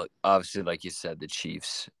 Look, obviously, like you said, the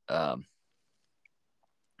Chiefs. That's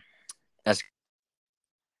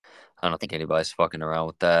I don't think anybody's fucking around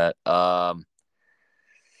with that.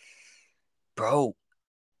 Bro.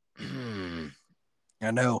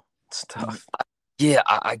 I know it's tough. Yeah,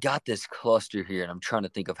 I got this cluster here, and I'm trying to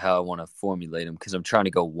think of how I want to formulate them because I'm trying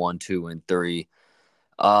to go 1, 2, and 3.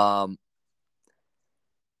 Um,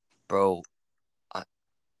 bro, I,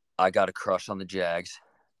 I got a crush on the Jags.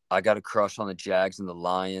 I got a crush on the Jags and the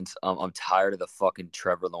Lions. I'm tired of the fucking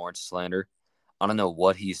Trevor Lawrence slander. I don't know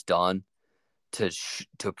what he's done to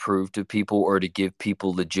prove to people or to give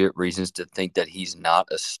people legit reasons to think that he's not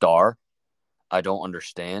a star. I don't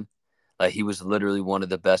understand. Like, he was literally one of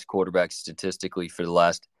the best quarterbacks statistically for the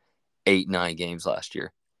last 8-9 games last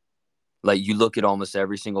year. Like, you look at almost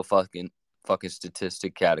every single fucking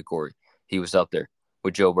statistic category, he was up there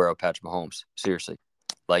with Joe Burrow, Patrick Mahomes. Seriously.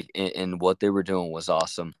 Like, and what they were doing was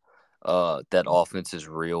awesome. That offense is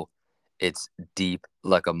real. It's deep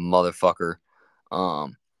like a motherfucker.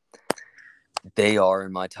 They are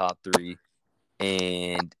in my top 3.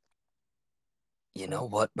 And you know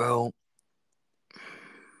what, bro?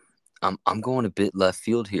 I'm going a bit left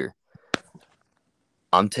field here.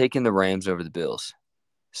 I'm taking the Rams over the Bills.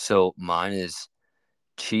 So mine is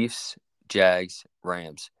Chiefs, Jags,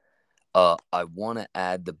 Rams. I want to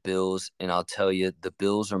add the Bills, and I'll tell you, the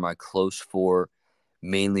Bills are my close 4,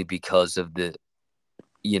 mainly because of the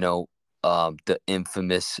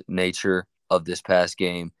infamous nature of this past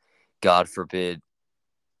game. God forbid,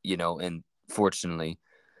 and fortunately,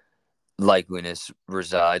 likeliness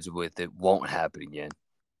resides with it won't happen again.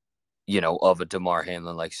 Of a DeMar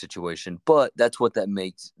Hamlin like situation, but that's what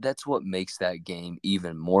makes that game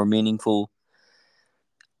even more meaningful,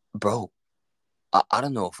 bro. I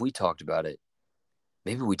don't know if we talked about it.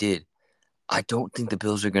 Maybe we did. I don't think the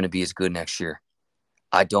Bills are going to be as good next year.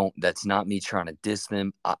 I don't. That's not me trying to diss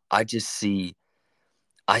them. I just see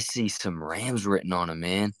some Rams written on them,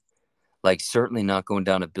 man. Like, certainly not going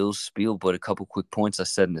down a Bills spiel, but a couple quick points I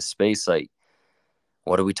said in the space. Like,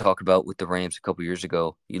 what did we talk about with the Rams a couple years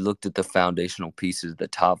ago? You looked at the foundational pieces, the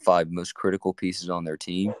top 5 most critical pieces on their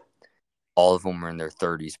team. All of them are in their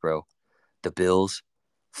 30s, bro. The Bills,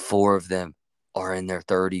 4 of them are in their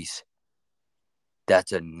 30s.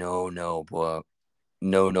 That's a no, bro.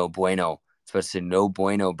 No bueno. I was about to say no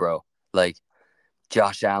bueno, bro. Like,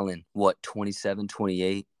 Josh Allen, 27,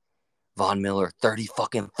 28. Von Miller, 30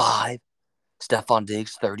 fucking 5. Stephon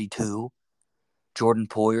Diggs, 32. Jordan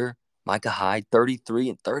Poyer, Micah Hyde, 33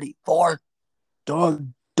 and 34. Dog,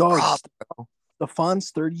 Bro. Stephon's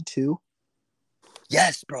 32.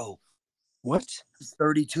 Yes, bro. What? He's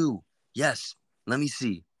 32. Yes. Let me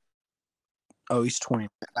see. Oh, he's 20.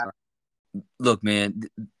 Look, man,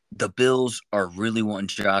 the Bills are really wanting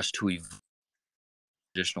Josh to evolve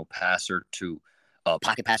additional passer to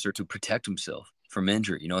pocket passer to protect himself from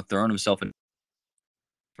injury. Throwing himself in.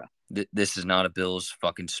 This is not a Bills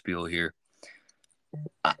fucking spiel here.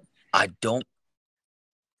 I don't.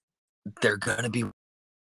 They're gonna be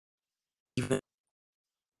even in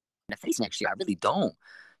the face next year. I really don't.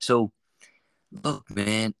 So, look,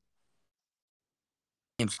 man,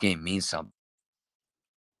 this game means something.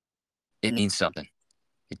 It means something.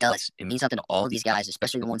 It does. It means something to all of these guys,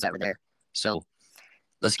 especially the ones that were there. So,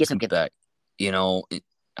 let's get some get back.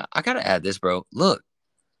 I gotta add this, bro. Look,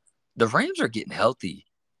 the Rams are getting healthy.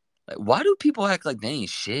 Like, why do people act like they ain't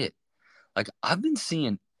shit? Like, I've been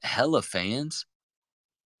seeing hella fans,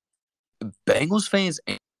 Bengals fans,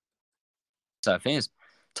 and fans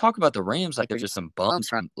talk about the Rams like they're just some bums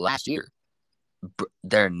from last year.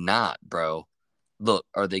 They're not, bro. Look,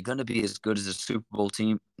 are they going to be as good as a Super Bowl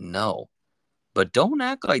team? No. But don't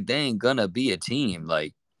act like they ain't going to be a team.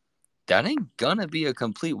 Like, that ain't going to be a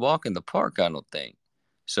complete walk in the park, I don't think.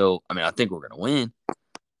 So, I mean, I think we're going to win.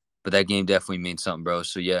 But that game definitely means something, bro.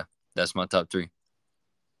 So, yeah, that's my top 3.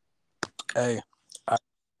 Hey, I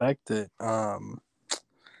respect it.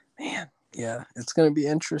 Man, yeah, it's going to be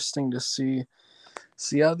interesting to see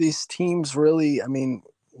how these teams really, I mean,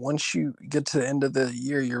 once you get to the end of the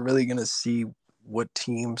year, you're really going to see what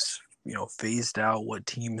teams, phased out, what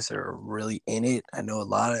teams are really in it. I know a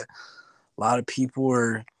lot of people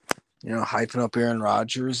are, hyping up Aaron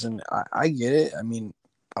Rodgers, and I get it. I mean,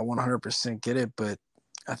 I 100% get it, but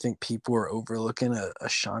I think people are overlooking a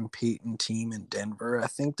Sean Payton team in Denver. I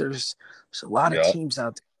think there's a lot of teams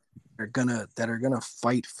out there that are gonna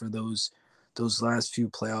fight for those last few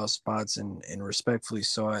playoff spots, and respectfully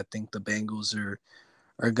so. I think the Bengals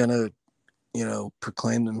are gonna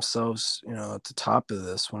proclaim themselves at the top of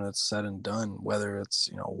this when it's said and done, whether it's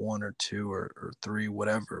 1 or 2 or 3,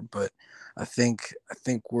 whatever. But I think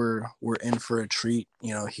we're in for a treat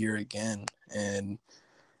here again, and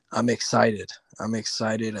I'm excited. I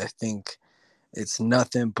think it's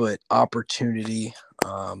nothing but opportunity.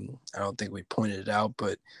 I don't think we pointed it out,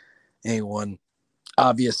 but anyone,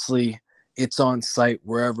 obviously it's on site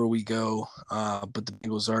wherever we go. But the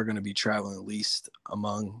Bengals are going to be traveling at least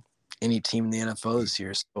among any team in the NFL this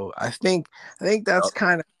year. So I think that's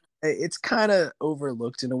kind of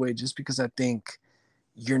overlooked in a way, just because I think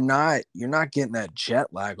you're not getting that jet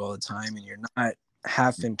lag all the time, and you're not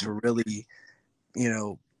having to really,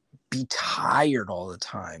 be tired all the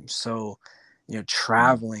time. So,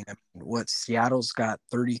 traveling, I mean, Seattle's got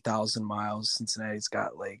 30,000 miles, Cincinnati's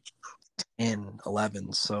got like 10,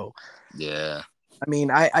 11. So yeah, I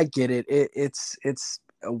mean, I get it. It's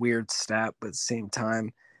a weird stat, but at the same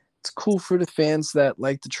time, it's cool for the fans that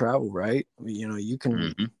like to travel, right? You know, you can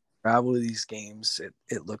Mm-hmm. travel to these games.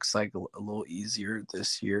 It looks like a little easier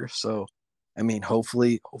this year. So, I mean,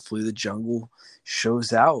 hopefully the jungle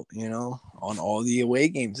shows out, you know, on all the away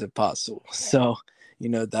games if possible. So, you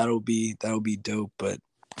know, that'll be dope. But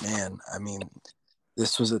man, I mean,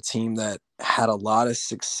 this was a team that had a lot of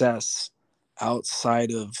success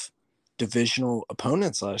outside of divisional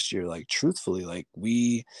opponents last year. Like truthfully, like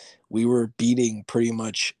we were beating pretty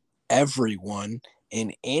much everyone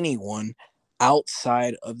and anyone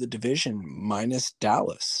outside of the division minus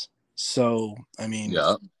Dallas. So I mean,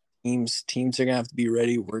 Yeah. teams are gonna have to be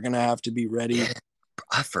ready. We're gonna have to be ready. Yeah.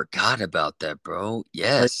 I forgot about that, bro. Like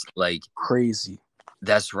Yes. Like, crazy.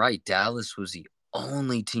 that's right. Dallas was the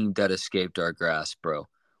only team that escaped our grasp, bro,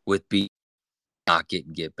 with not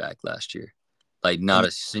getting get back last year. Like, not And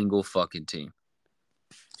a single fucking team.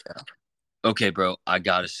 yeah, Okay, bro, I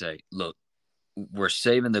gotta say, look, we're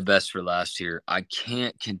saving the best for last year. I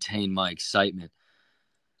can't contain my excitement.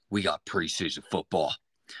 We got preseason football.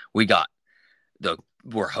 We got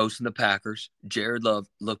we're hosting the Packers. Jared Love,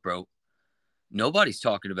 look, bro, nobody's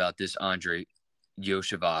talking about this Andre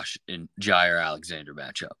Yoshavash and Jair Alexander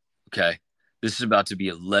matchup. Okay. This is about to be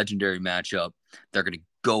a legendary matchup. They're going to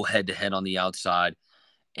go head to head on the outside.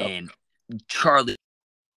 yep. And Charlie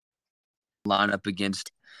line up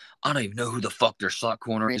against, I don't even know who the fuck their slot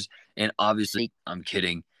corner is. And obviously, I'm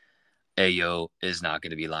kidding. Ayo is not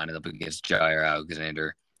going to be lining up against Jair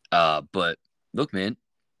Alexander. But look, man,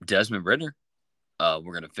 Desmond Ritter.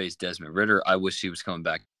 We're going to face Desmond Ritter. I wish he was coming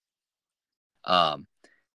back. Um,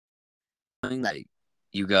 like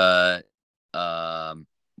you got,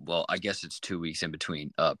 well, I guess it's 2 weeks in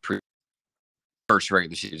between first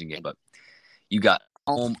regular season game, but you got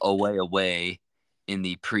home, away in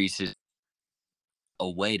the preseason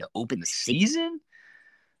away to open the season.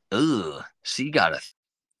 Ugh. So you got a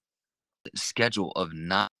schedule of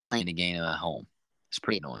not playing a game at home. It's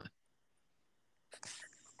pretty annoying.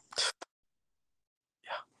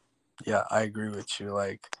 Yeah, I agree with you.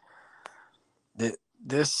 Like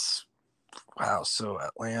this wow, so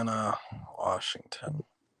Atlanta, Washington.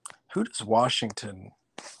 Who does Washington?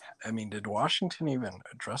 I mean, did Washington even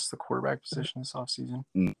address the quarterback position this offseason?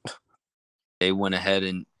 They went ahead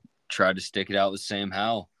and tried to stick it out with Sam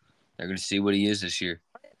Howell. They're going to see what he is this year.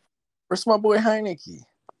 Where's my boy Heineke?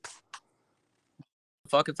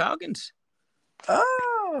 Fucking Falcons.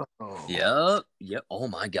 Oh, Yep. Oh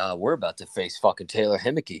my God, we're about to face fucking Taylor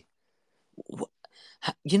Hemeke.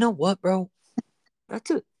 You know what, bro?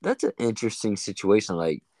 That's an interesting situation.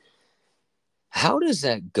 Like, how does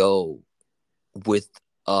that go with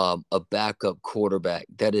a backup quarterback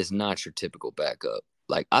that is not your typical backup?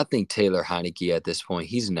 Like, I think Taylor Heineke at this point,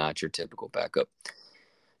 he's not your typical backup.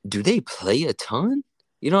 Do they play a ton?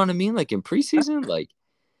 You know what I mean? Like in preseason, like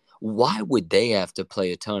why would they have to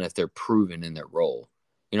play a ton if they're proven in their role?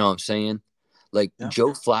 You know what I'm saying? Like yeah.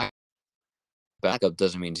 Joe Flacco backup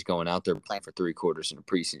doesn't mean he's going out there playing for 3 quarters in a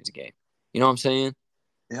preseason game. You know what I'm saying?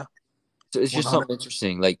 Yeah. So it's just 100. something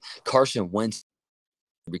interesting. Like Carson Wentz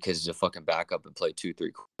because he's a fucking backup and played 2,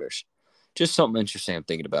 3 quarters. Just something interesting I'm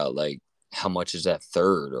thinking about. Like how much is that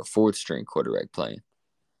third or fourth string quarterback playing?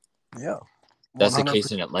 Yeah. That's the 100%.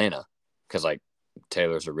 case in Atlanta because like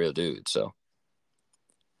Taylor's a real dude. So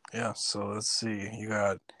Yeah. So let's see. You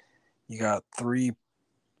got three.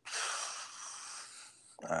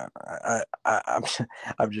 I'm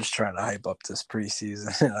I'm just trying to hype up this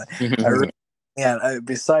preseason. I really, yeah.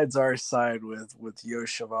 Besides our side with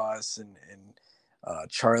Yoshavas and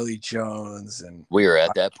Charlie Jones and we are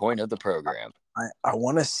at that point of the program. I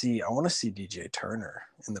want to see DJ Turner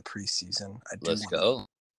in the preseason. I do Let's want to go.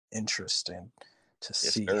 interesting to Yes,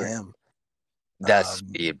 see sir. him. That's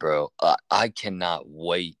speed, bro. I cannot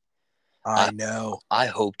wait. I I know. I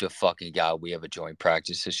hope to fucking God we have a joint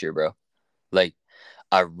practice this year, bro. Like,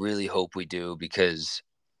 I really hope we do because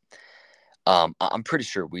I'm pretty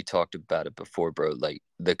sure we talked about it before, bro. Like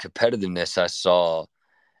the competitiveness I saw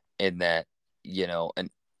in that, and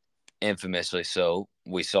infamously so,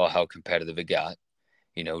 we saw how competitive it got.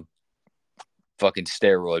 You know, fucking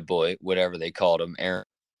steroid boy, whatever they called him, Aaron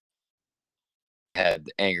had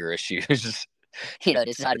anger issues.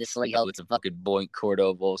 Decided to sling out with some fucking boink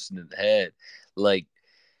Cordell Volson in the head. Like,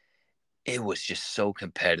 it was just so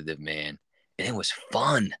competitive, man. And it was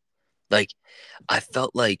fun. Like, I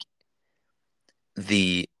felt like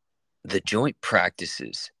the joint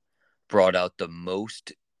practices brought out the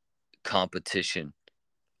most competition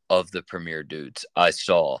of the premier dudes I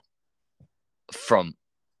saw from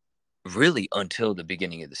really until the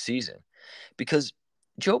beginning of the season. Because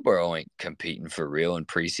Joe Burrow ain't competing for real in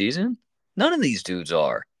preseason. None of these dudes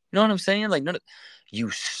are. You know what I'm saying? Like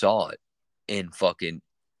you saw it in fucking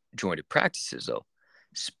jointed practices though,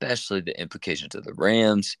 especially the implications of the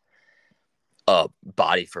Rams.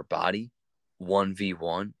 Body for body,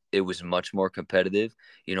 1v1. It was much more competitive.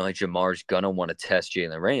 Like Jamar's gonna want to test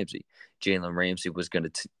Jalen Ramsey. Jalen Ramsey was gonna,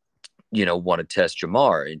 want to test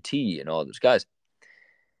Jamar and T and all those guys.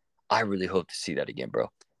 I really hope to see that again, bro.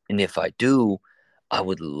 And if I do, I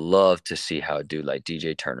would love to see how a dude like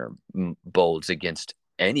DJ Turner bowls against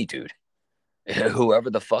any dude, whoever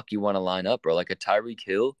the fuck you want to line up, bro. Like a Tyreek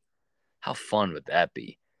Hill. How fun would that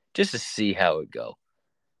be? Just to see how it go.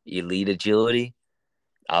 Elite agility.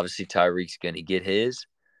 Obviously, Tyreek's gonna get his.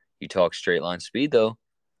 You talk straight line speed though.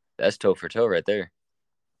 That's toe for toe right there.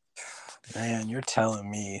 Man, you're telling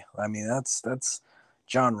me. I mean, that's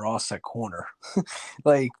John Ross at corner.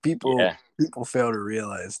 Like people Yeah. people fail to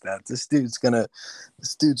realize that this dude's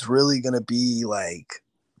really gonna be like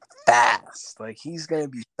fast. Like he's gonna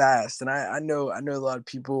be fast. And I know a lot of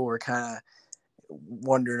people were kind of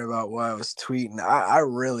wondering about why I was tweeting. I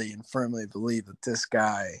really and firmly believe that this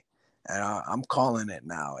guy, and I'm calling it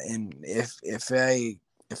now. And if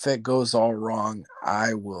it goes all wrong,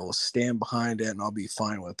 I will stand behind it and I'll be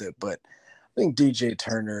fine with it. But I think DJ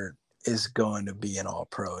Turner is going to be an All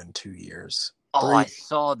Pro in 2 years. Oh, I 3.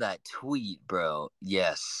 saw that tweet, bro.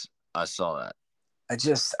 Yes, I saw that.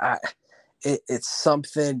 It's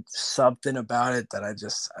something about it that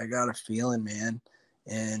I got a feeling, man.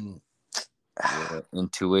 And Yeah,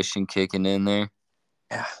 intuition kicking in there.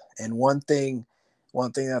 yeah, and one thing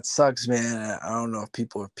that sucks, man. I don't know if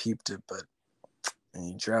people have peeped it, but when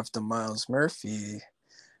you draft a Miles Murphy,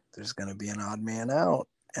 there's gonna be an odd man out,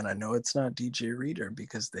 and I know it's not DJ Reader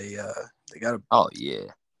because they got a Oh yeah.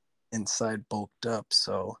 inside bulked up.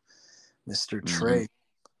 So Mr. Mm-hmm. Trey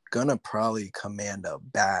gonna probably command a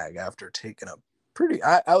bag after taking a pretty,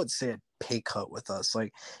 I would say, a pay cut with us.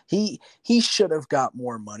 Like he should have got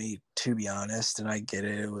more money, to be honest. And I get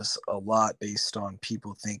it. It was a lot based on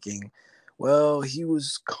people thinking, well, he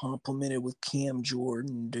was complimented with Cam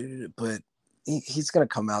Jordan, but he's gonna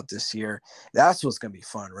come out this year. That's what's gonna be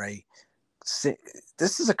fun, right?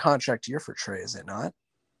 This is a contract year for Trey, is it not?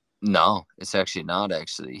 No, it's actually not.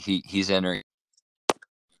 Actually, he's entering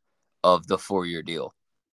of the 4-year deal.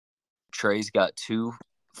 Trey's got 2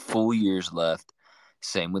 full years left.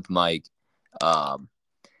 Same with Mike. Um,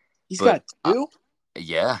 He's but got two.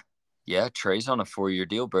 yeah, yeah. Trey's on a 4-year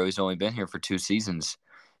deal, bro. He's only been here for 2 seasons.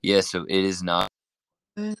 Yeah, so it is not.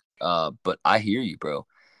 But I hear you, bro.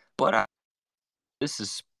 But this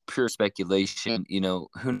is pure speculation. Who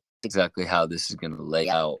knows exactly how this is going to lay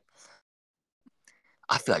out.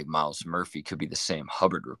 I feel like Miles Murphy could be the Sam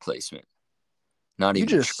Hubbard replacement. Not You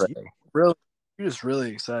even just Trey. really You're just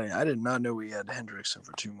really exciting. I did not know we had Hendrickson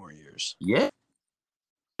for 2 more years. Yeah.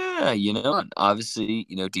 Yeah, and obviously,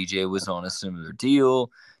 DJ was on a similar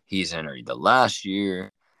deal. He's entering the last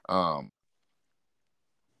year. Man,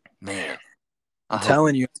 I I'm hope we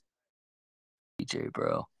telling you, DJ,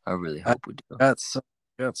 bro. I really I hope we do.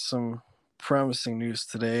 got some promising news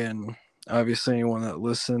today, and obviously anyone that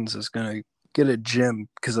listens is gonna get a gem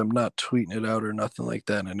because I'm not tweeting it out or nothing like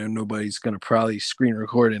that. And I know nobody's gonna probably screen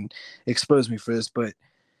record and expose me for this, but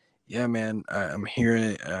yeah, man, I'm hearing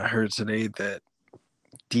it. I heard today that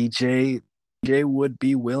DJ would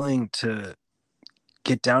be willing to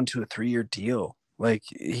get down to a 3-year deal. Like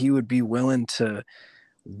he would be willing to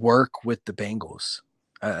work with the Bengals.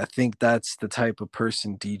 I think that's the type of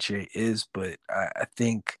person DJ is, but I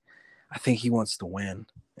think he wants to win.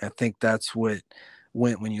 I think that's what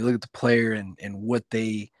when you look at the player and what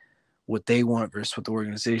they want versus what the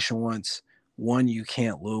organization wants. One, you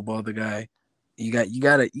can't lowball the guy. You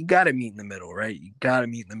gotta meet in the middle, right? You gotta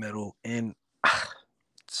meet in the middle. And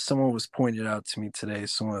someone was pointed out to me today.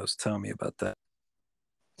 Someone was telling me about that,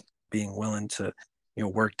 being willing to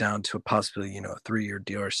work down to a possibly a 3-year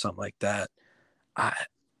deal or something like that. I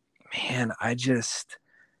Man, I just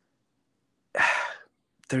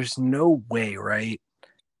there's no way, right,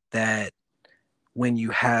 that when you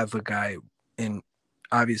have a guy, and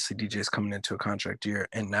obviously DJ's coming into a contract year,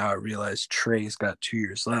 and now I realize Trey's got 2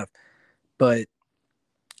 years left, but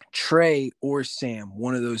Trey or Sam,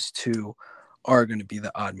 one of those two are going to be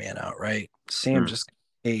the odd man out, right? Sam Mm. just got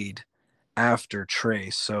paid after Trey,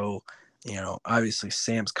 so obviously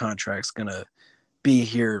Sam's contract's going to be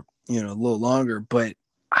here, a little longer, but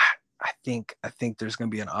I think there's going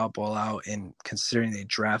to be an oddball out, and considering they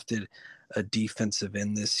drafted a defensive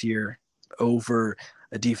end this year over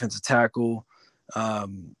a defensive tackle,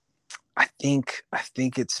 um, I think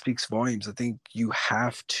it speaks volumes. I think you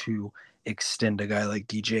have to extend a guy like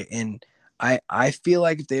DJ, and I feel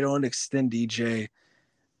like if they don't extend DJ,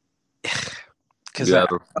 because You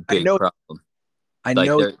have a I big know problem. I Like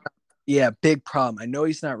know they're yeah, big problem. I know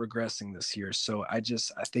he's not regressing this year, so I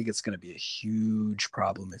think it's going to be a huge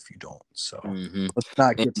problem if you don't. So mm-hmm. let's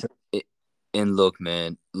not and, get to. and look,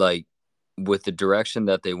 man, like with the direction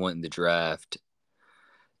that they went in the draft,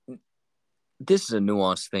 this is a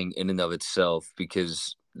nuanced thing in and of itself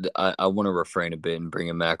because I want to refrain a bit and bring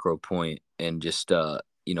a macro point and just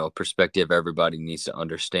perspective everybody needs to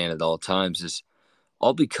understand at all times is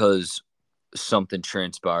all because something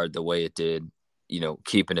transpired the way it did,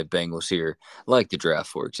 keeping it Bengals here, like the draft,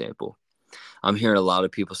 for example. I'm hearing a lot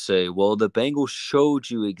of people say, well, the Bengals showed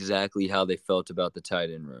you exactly how they felt about the tight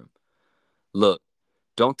end room. Look,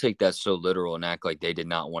 don't take that so literal and act like they did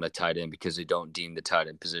not want a tight end because they don't deem the tight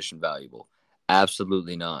end position valuable.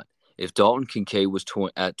 Absolutely not. If Dalton Kincaid was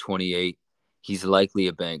at 28, he's likely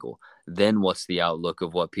a Bengal. Then what's the outlook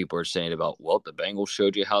of what people are saying about, well, the Bengals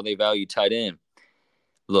showed you how they value tight end?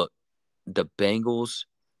 Look, the Bengals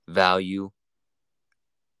value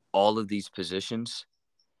all of these positions,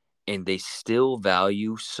 and they still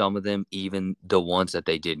value some of them, even the ones that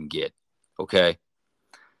they didn't get. Okay?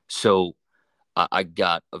 So I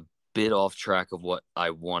got a bit off track of what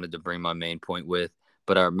I wanted to bring my main point with,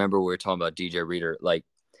 but I remember we were talking about DJ Reader, like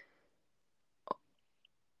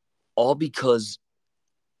all because,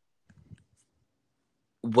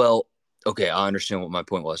 well, okay, I understand what my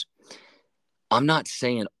point was. I'm not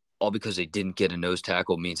saying all because they didn't get a nose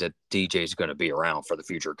tackle means that DJ is going to be around for the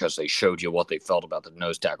future because they showed you what they felt about the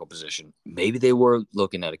nose tackle position. Maybe they were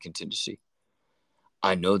looking at a contingency.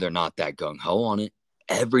 I know they're not that gung ho on it.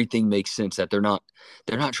 Everything makes sense that they're not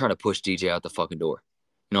trying to push DJ out the fucking door.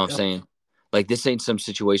 You know what I'm saying? Like this ain't some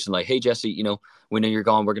situation like, hey Jesse, we know you're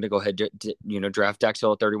gone. We're gonna go ahead, draft Dax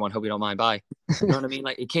Hill at 31. Hope you don't mind. Bye. You know what I mean?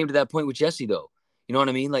 Like it came to that point with Jesse though. You know what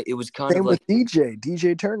I mean? Like it was kind Same of with like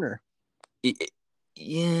DJ Turner.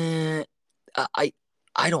 yeah. I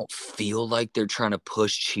I don't feel like they're trying to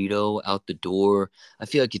push Cheeto out the door. I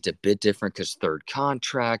feel like it's a bit different because third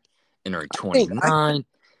contract and are I think 29.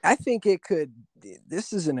 I think it could.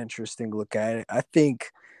 This is an interesting look at it. I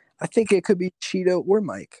think it could be Cheeto or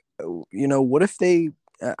Mike. What if they?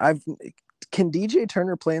 I've Can DJ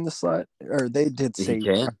Turner play in the slot? Or they did He say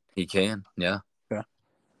can. He can. Yeah. yeah.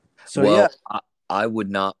 So yeah, Well, I would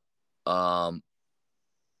not. Um.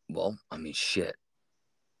 Well, I mean, shit.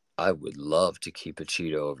 I would love to keep a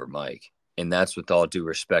Cheeto over Mike, and that's with all due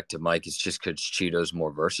respect to Mike. It's just because Cheeto's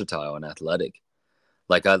more versatile and athletic.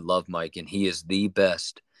 Like I love Mike, and he is the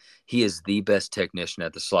best. He is the best technician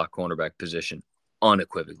at the slot cornerback position,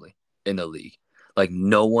 unequivocally in the league. Like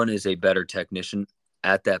no one is a better technician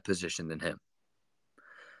at that position than him.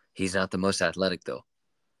 He's not the most athletic though,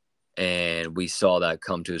 and we saw that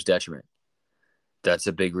come to his detriment. That's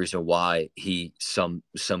a big reason why he some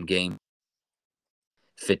game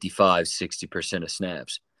 55, 60% of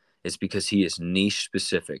snaps. It's because he is niche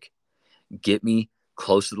specific. Get me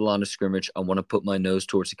close to the line of scrimmage. I want to put my nose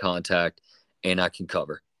towards the contact and I can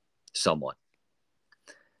cover somewhat.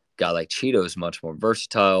 Guy like Cheeto is much more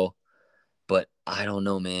versatile, but I don't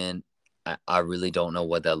know, man. I really don't know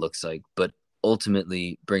what that looks like. But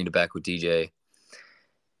ultimately, bringing it back with DJ,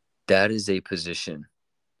 that is a position,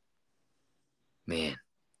 man.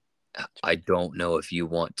 I don't know if you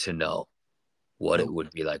want to know what it would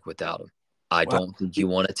be like without him. I well, don't think you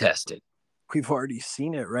want to test it. we've already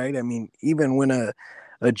seen it, right? I mean, even when a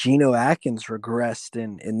Geno Atkins regressed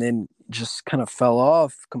and then just kind of fell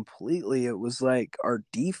off completely, it was like our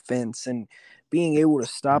defense and being able to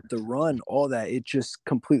stop the run, all that, it just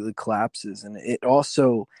completely collapses. And it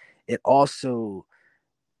also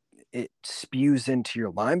it spews into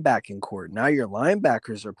your linebacking court. Now your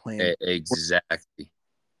linebackers are playing. Exactly.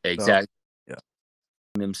 So Exactly. yeah.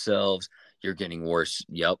 Themselves, you're getting worse.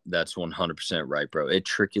 Yep, that's 100% right, bro. It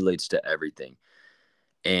trickulates to everything.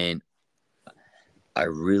 And I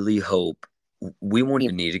really hope we won't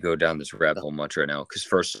even need to go down this rabbit hole much right now because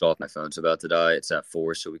first off, my phone's about to die. It's at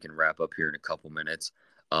 4, so we can wrap up here in a couple minutes.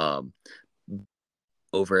 Um,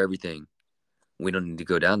 over everything, we don't need to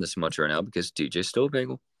go down this much right now because DJ's still a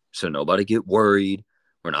Bengal. So nobody get worried.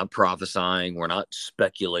 We're not prophesying. We're not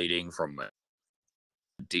speculating from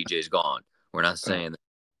DJ's gone. We're not saying that.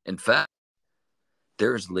 In fact,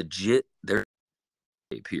 there's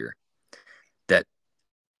here that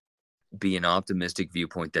be an optimistic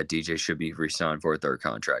viewpoint that DJ should be re-signed for a third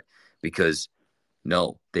contract because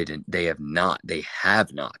no, they didn't. They have not. They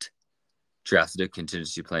have not drafted a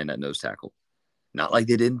contingency plan at nose tackle. Not like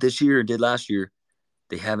they did this year or did last year.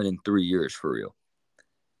 They haven't in 3 years for real.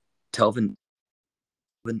 Telvin,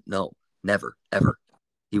 no, never, ever.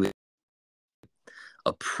 He was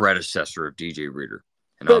a predecessor of DJ Reader,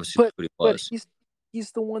 and But obviously but that's what he but was.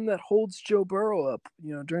 he's the one that holds Joe Burrow up,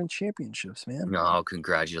 during championships, man. Oh,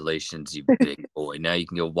 congratulations, you big boy! Now you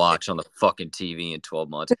can go watch on the fucking TV in 12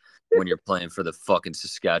 months when you're playing for the fucking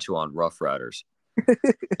Saskatchewan Roughriders.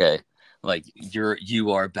 Okay, like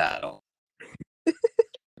you are battle.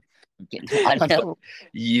 I don't know.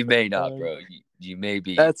 You may not, bro. You may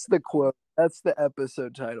be. That's the quote. That's the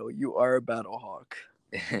episode title. You are a battle hawk.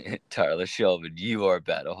 Tyler Shelvin, you are a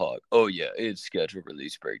battle hawk. Oh yeah, it's schedule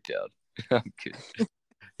release breakdown. I'm kidding.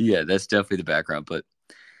 Yeah, that's definitely the background. But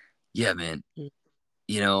yeah, man,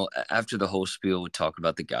 after the whole spiel, we talk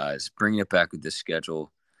about the guys, bringing it back with this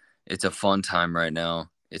schedule. It's a fun time right now.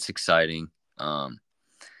 It's exciting.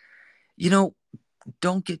 You know,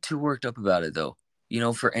 don't get too worked up about it though.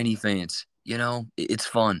 For any fans, it's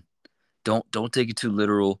fun. Don't take it too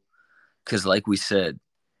literal, because like we said,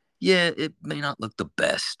 yeah, it may not look the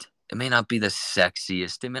best. It may not be the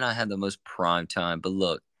sexiest. It may not have the most prime time. But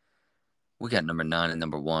look, we got number 9 and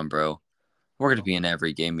number 1, bro. We're going to be in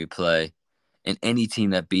every game we play. And any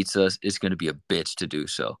team that beats us is going to be a bitch to do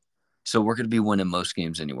so. So we're going to be winning most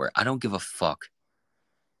games anywhere. I don't give a fuck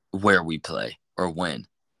where we play or when.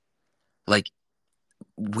 Like,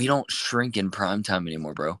 we don't shrink in prime time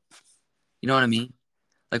anymore, bro. You know what I mean?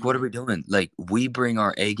 Like, what are we doing? Like, we bring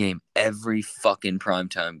our A game every fucking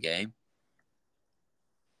primetime game.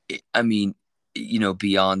 I mean,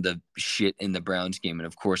 beyond the shit in the Browns game. And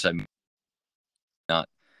of course,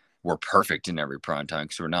 we're perfect in every primetime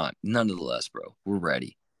because we're not. Nonetheless, bro, we're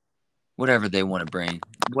ready. Whatever they want to bring,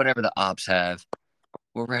 whatever the ops have,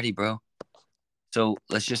 we're ready, bro. So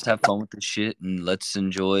let's just have fun with this shit and let's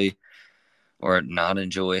enjoy or not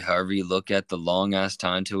enjoy, however you look at the long ass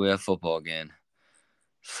time till we have football again.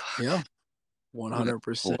 Fuck. Yeah,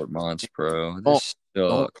 100%. 4 months, bro. This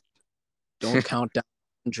sucks. Don't count down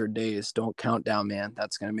 100 days. Don't count down, man.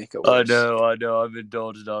 That's gonna make it I worse. know. I've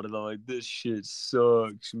indulged on it. I'm like, this shit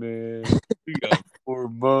sucks, man. We got 4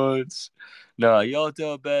 months. Nah, y'all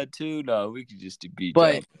down bad too? Nah, we could just be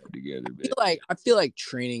down together, man. I feel like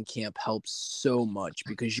training camp helps so much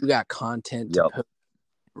because you got content to put,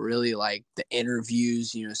 really like the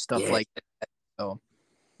interviews, stuff like that. So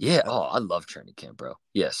yeah. Oh, I love training camp, bro.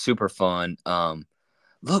 Yeah, super fun.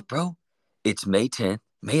 Look, bro, it's May 10th,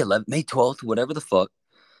 May 11th, May 12th, whatever the fuck.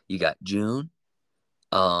 You got June.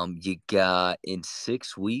 You got in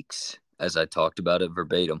 6 weeks, as I talked about it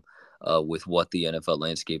verbatim, with what the NFL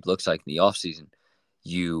landscape looks like in the offseason.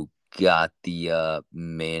 You got the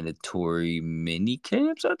mandatory mini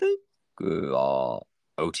camps, I think.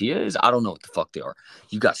 OTAs. I don't know what the fuck they are.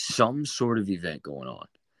 You got some sort of event going on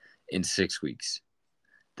in 6 weeks.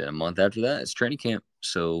 Then a month after that, it's training camp.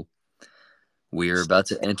 So we're about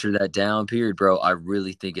to enter that down period, bro. I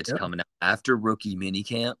really think it's coming out. After rookie mini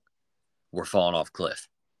camp, we're falling off cliff.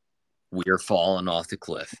 We are falling off the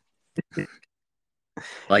cliff.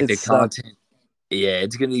 Like the content,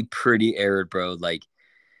 it's gonna be pretty arid, bro. Like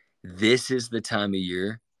this is the time of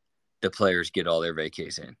year the players get all their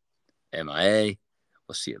vacays in. MIA,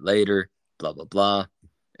 we'll see you later, blah blah blah.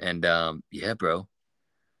 And yeah, bro.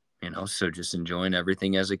 So just enjoying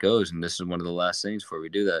everything as it goes. And this is one of the last things before we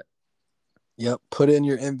do that. Yep. Put in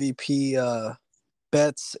your MVP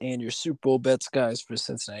bets and your Super Bowl bets, guys, for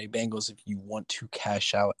Cincinnati Bengals if you want to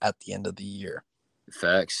cash out at the end of the year.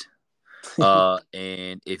 Facts.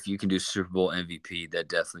 And if you can do Super Bowl MVP, that'd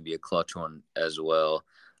definitely be a clutch one as well.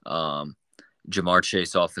 Jamar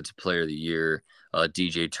Chase, Offensive Player of the Year.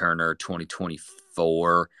 DJ Turner,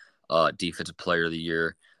 2024 Defensive Player of the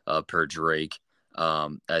Year per Drake,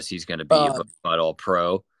 as he's going to be a bona all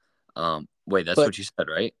pro. Wait, that's what you said,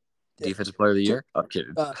 right? Defensive Player of the Year? I'm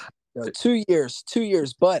kidding. 2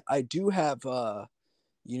 years. But I do have,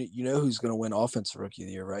 you know who's going to win Offensive Rookie of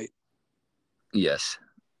the Year, right? Yes.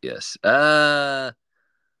 Hey,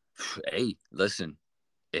 listen.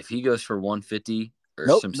 If he goes for 150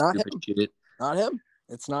 or some stupid shit. Not him.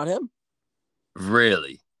 It's not him.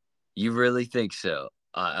 Really? You really think so?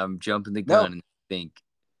 I'm jumping the gun and think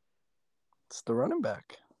it's the running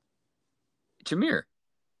back. Jameer.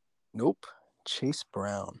 Nope. Chase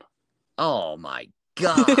Brown. Oh my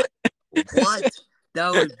God. What?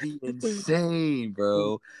 That would be insane,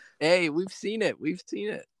 bro. Hey, we've seen it.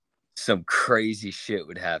 Some crazy shit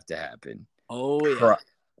would have to happen. Oh, yeah.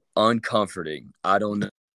 Uncomforting. I don't know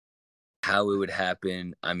how it would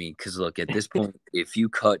happen. I mean, because look, at this point, if you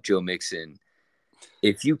cut Joe Mixon,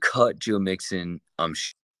 I'm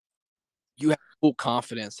sure you have full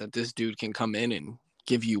confidence that this dude can come in and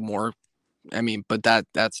give you more. I mean, but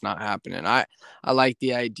that's not happening. I like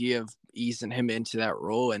the idea of easing him into that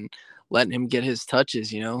role and letting him get his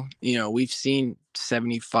touches. We've seen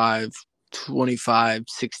 75 25,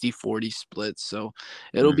 60, 40 splits. So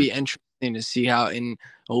it'll be interesting to see how, and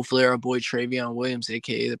hopefully our boy Travion Williams,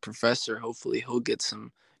 aka the professor, hopefully he'll get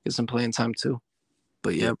some playing time too.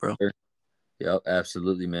 But yeah, bro. Yep,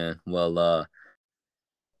 absolutely, man. Well,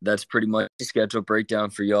 that's pretty much the schedule breakdown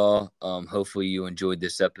for y'all. Hopefully you enjoyed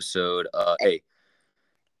this episode. Hey,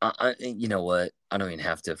 you know what? I don't even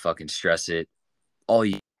have to fucking stress it. All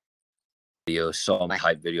you videos saw my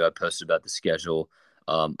hype video I posted about the schedule.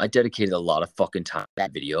 I dedicated a lot of fucking time to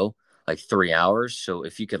that video, like 3 hours. So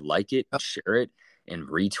if you could like it, share it, and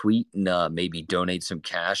retweet, and maybe donate some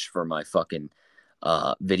cash for my fucking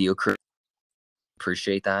video crew,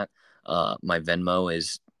 appreciate that. My Venmo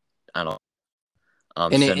is, I don't know.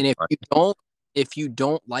 And if you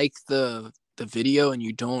don't like the video and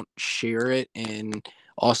you don't share it and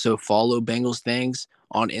also follow BengalsDrake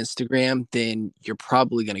on Instagram, then you're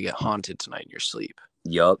probably gonna get haunted tonight in your sleep.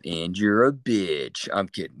 Yup, and you're a bitch. I'm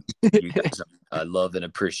kidding. You guys, I love and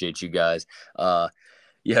appreciate you guys.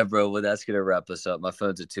 Yeah, bro. Well, that's gonna wrap us up. My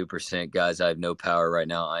phone's at 2%, guys. I have no power right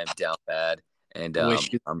now. I am down bad, and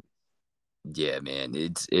yeah, man.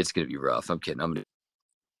 It's gonna be rough. I'm kidding. I'm gonna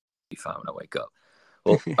be fine when I wake up.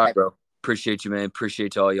 Well, all right, bro. Appreciate you, man.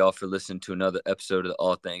 Appreciate all y'all for listening to another episode of the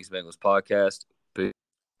All Things Bengals podcast.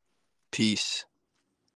 Peace.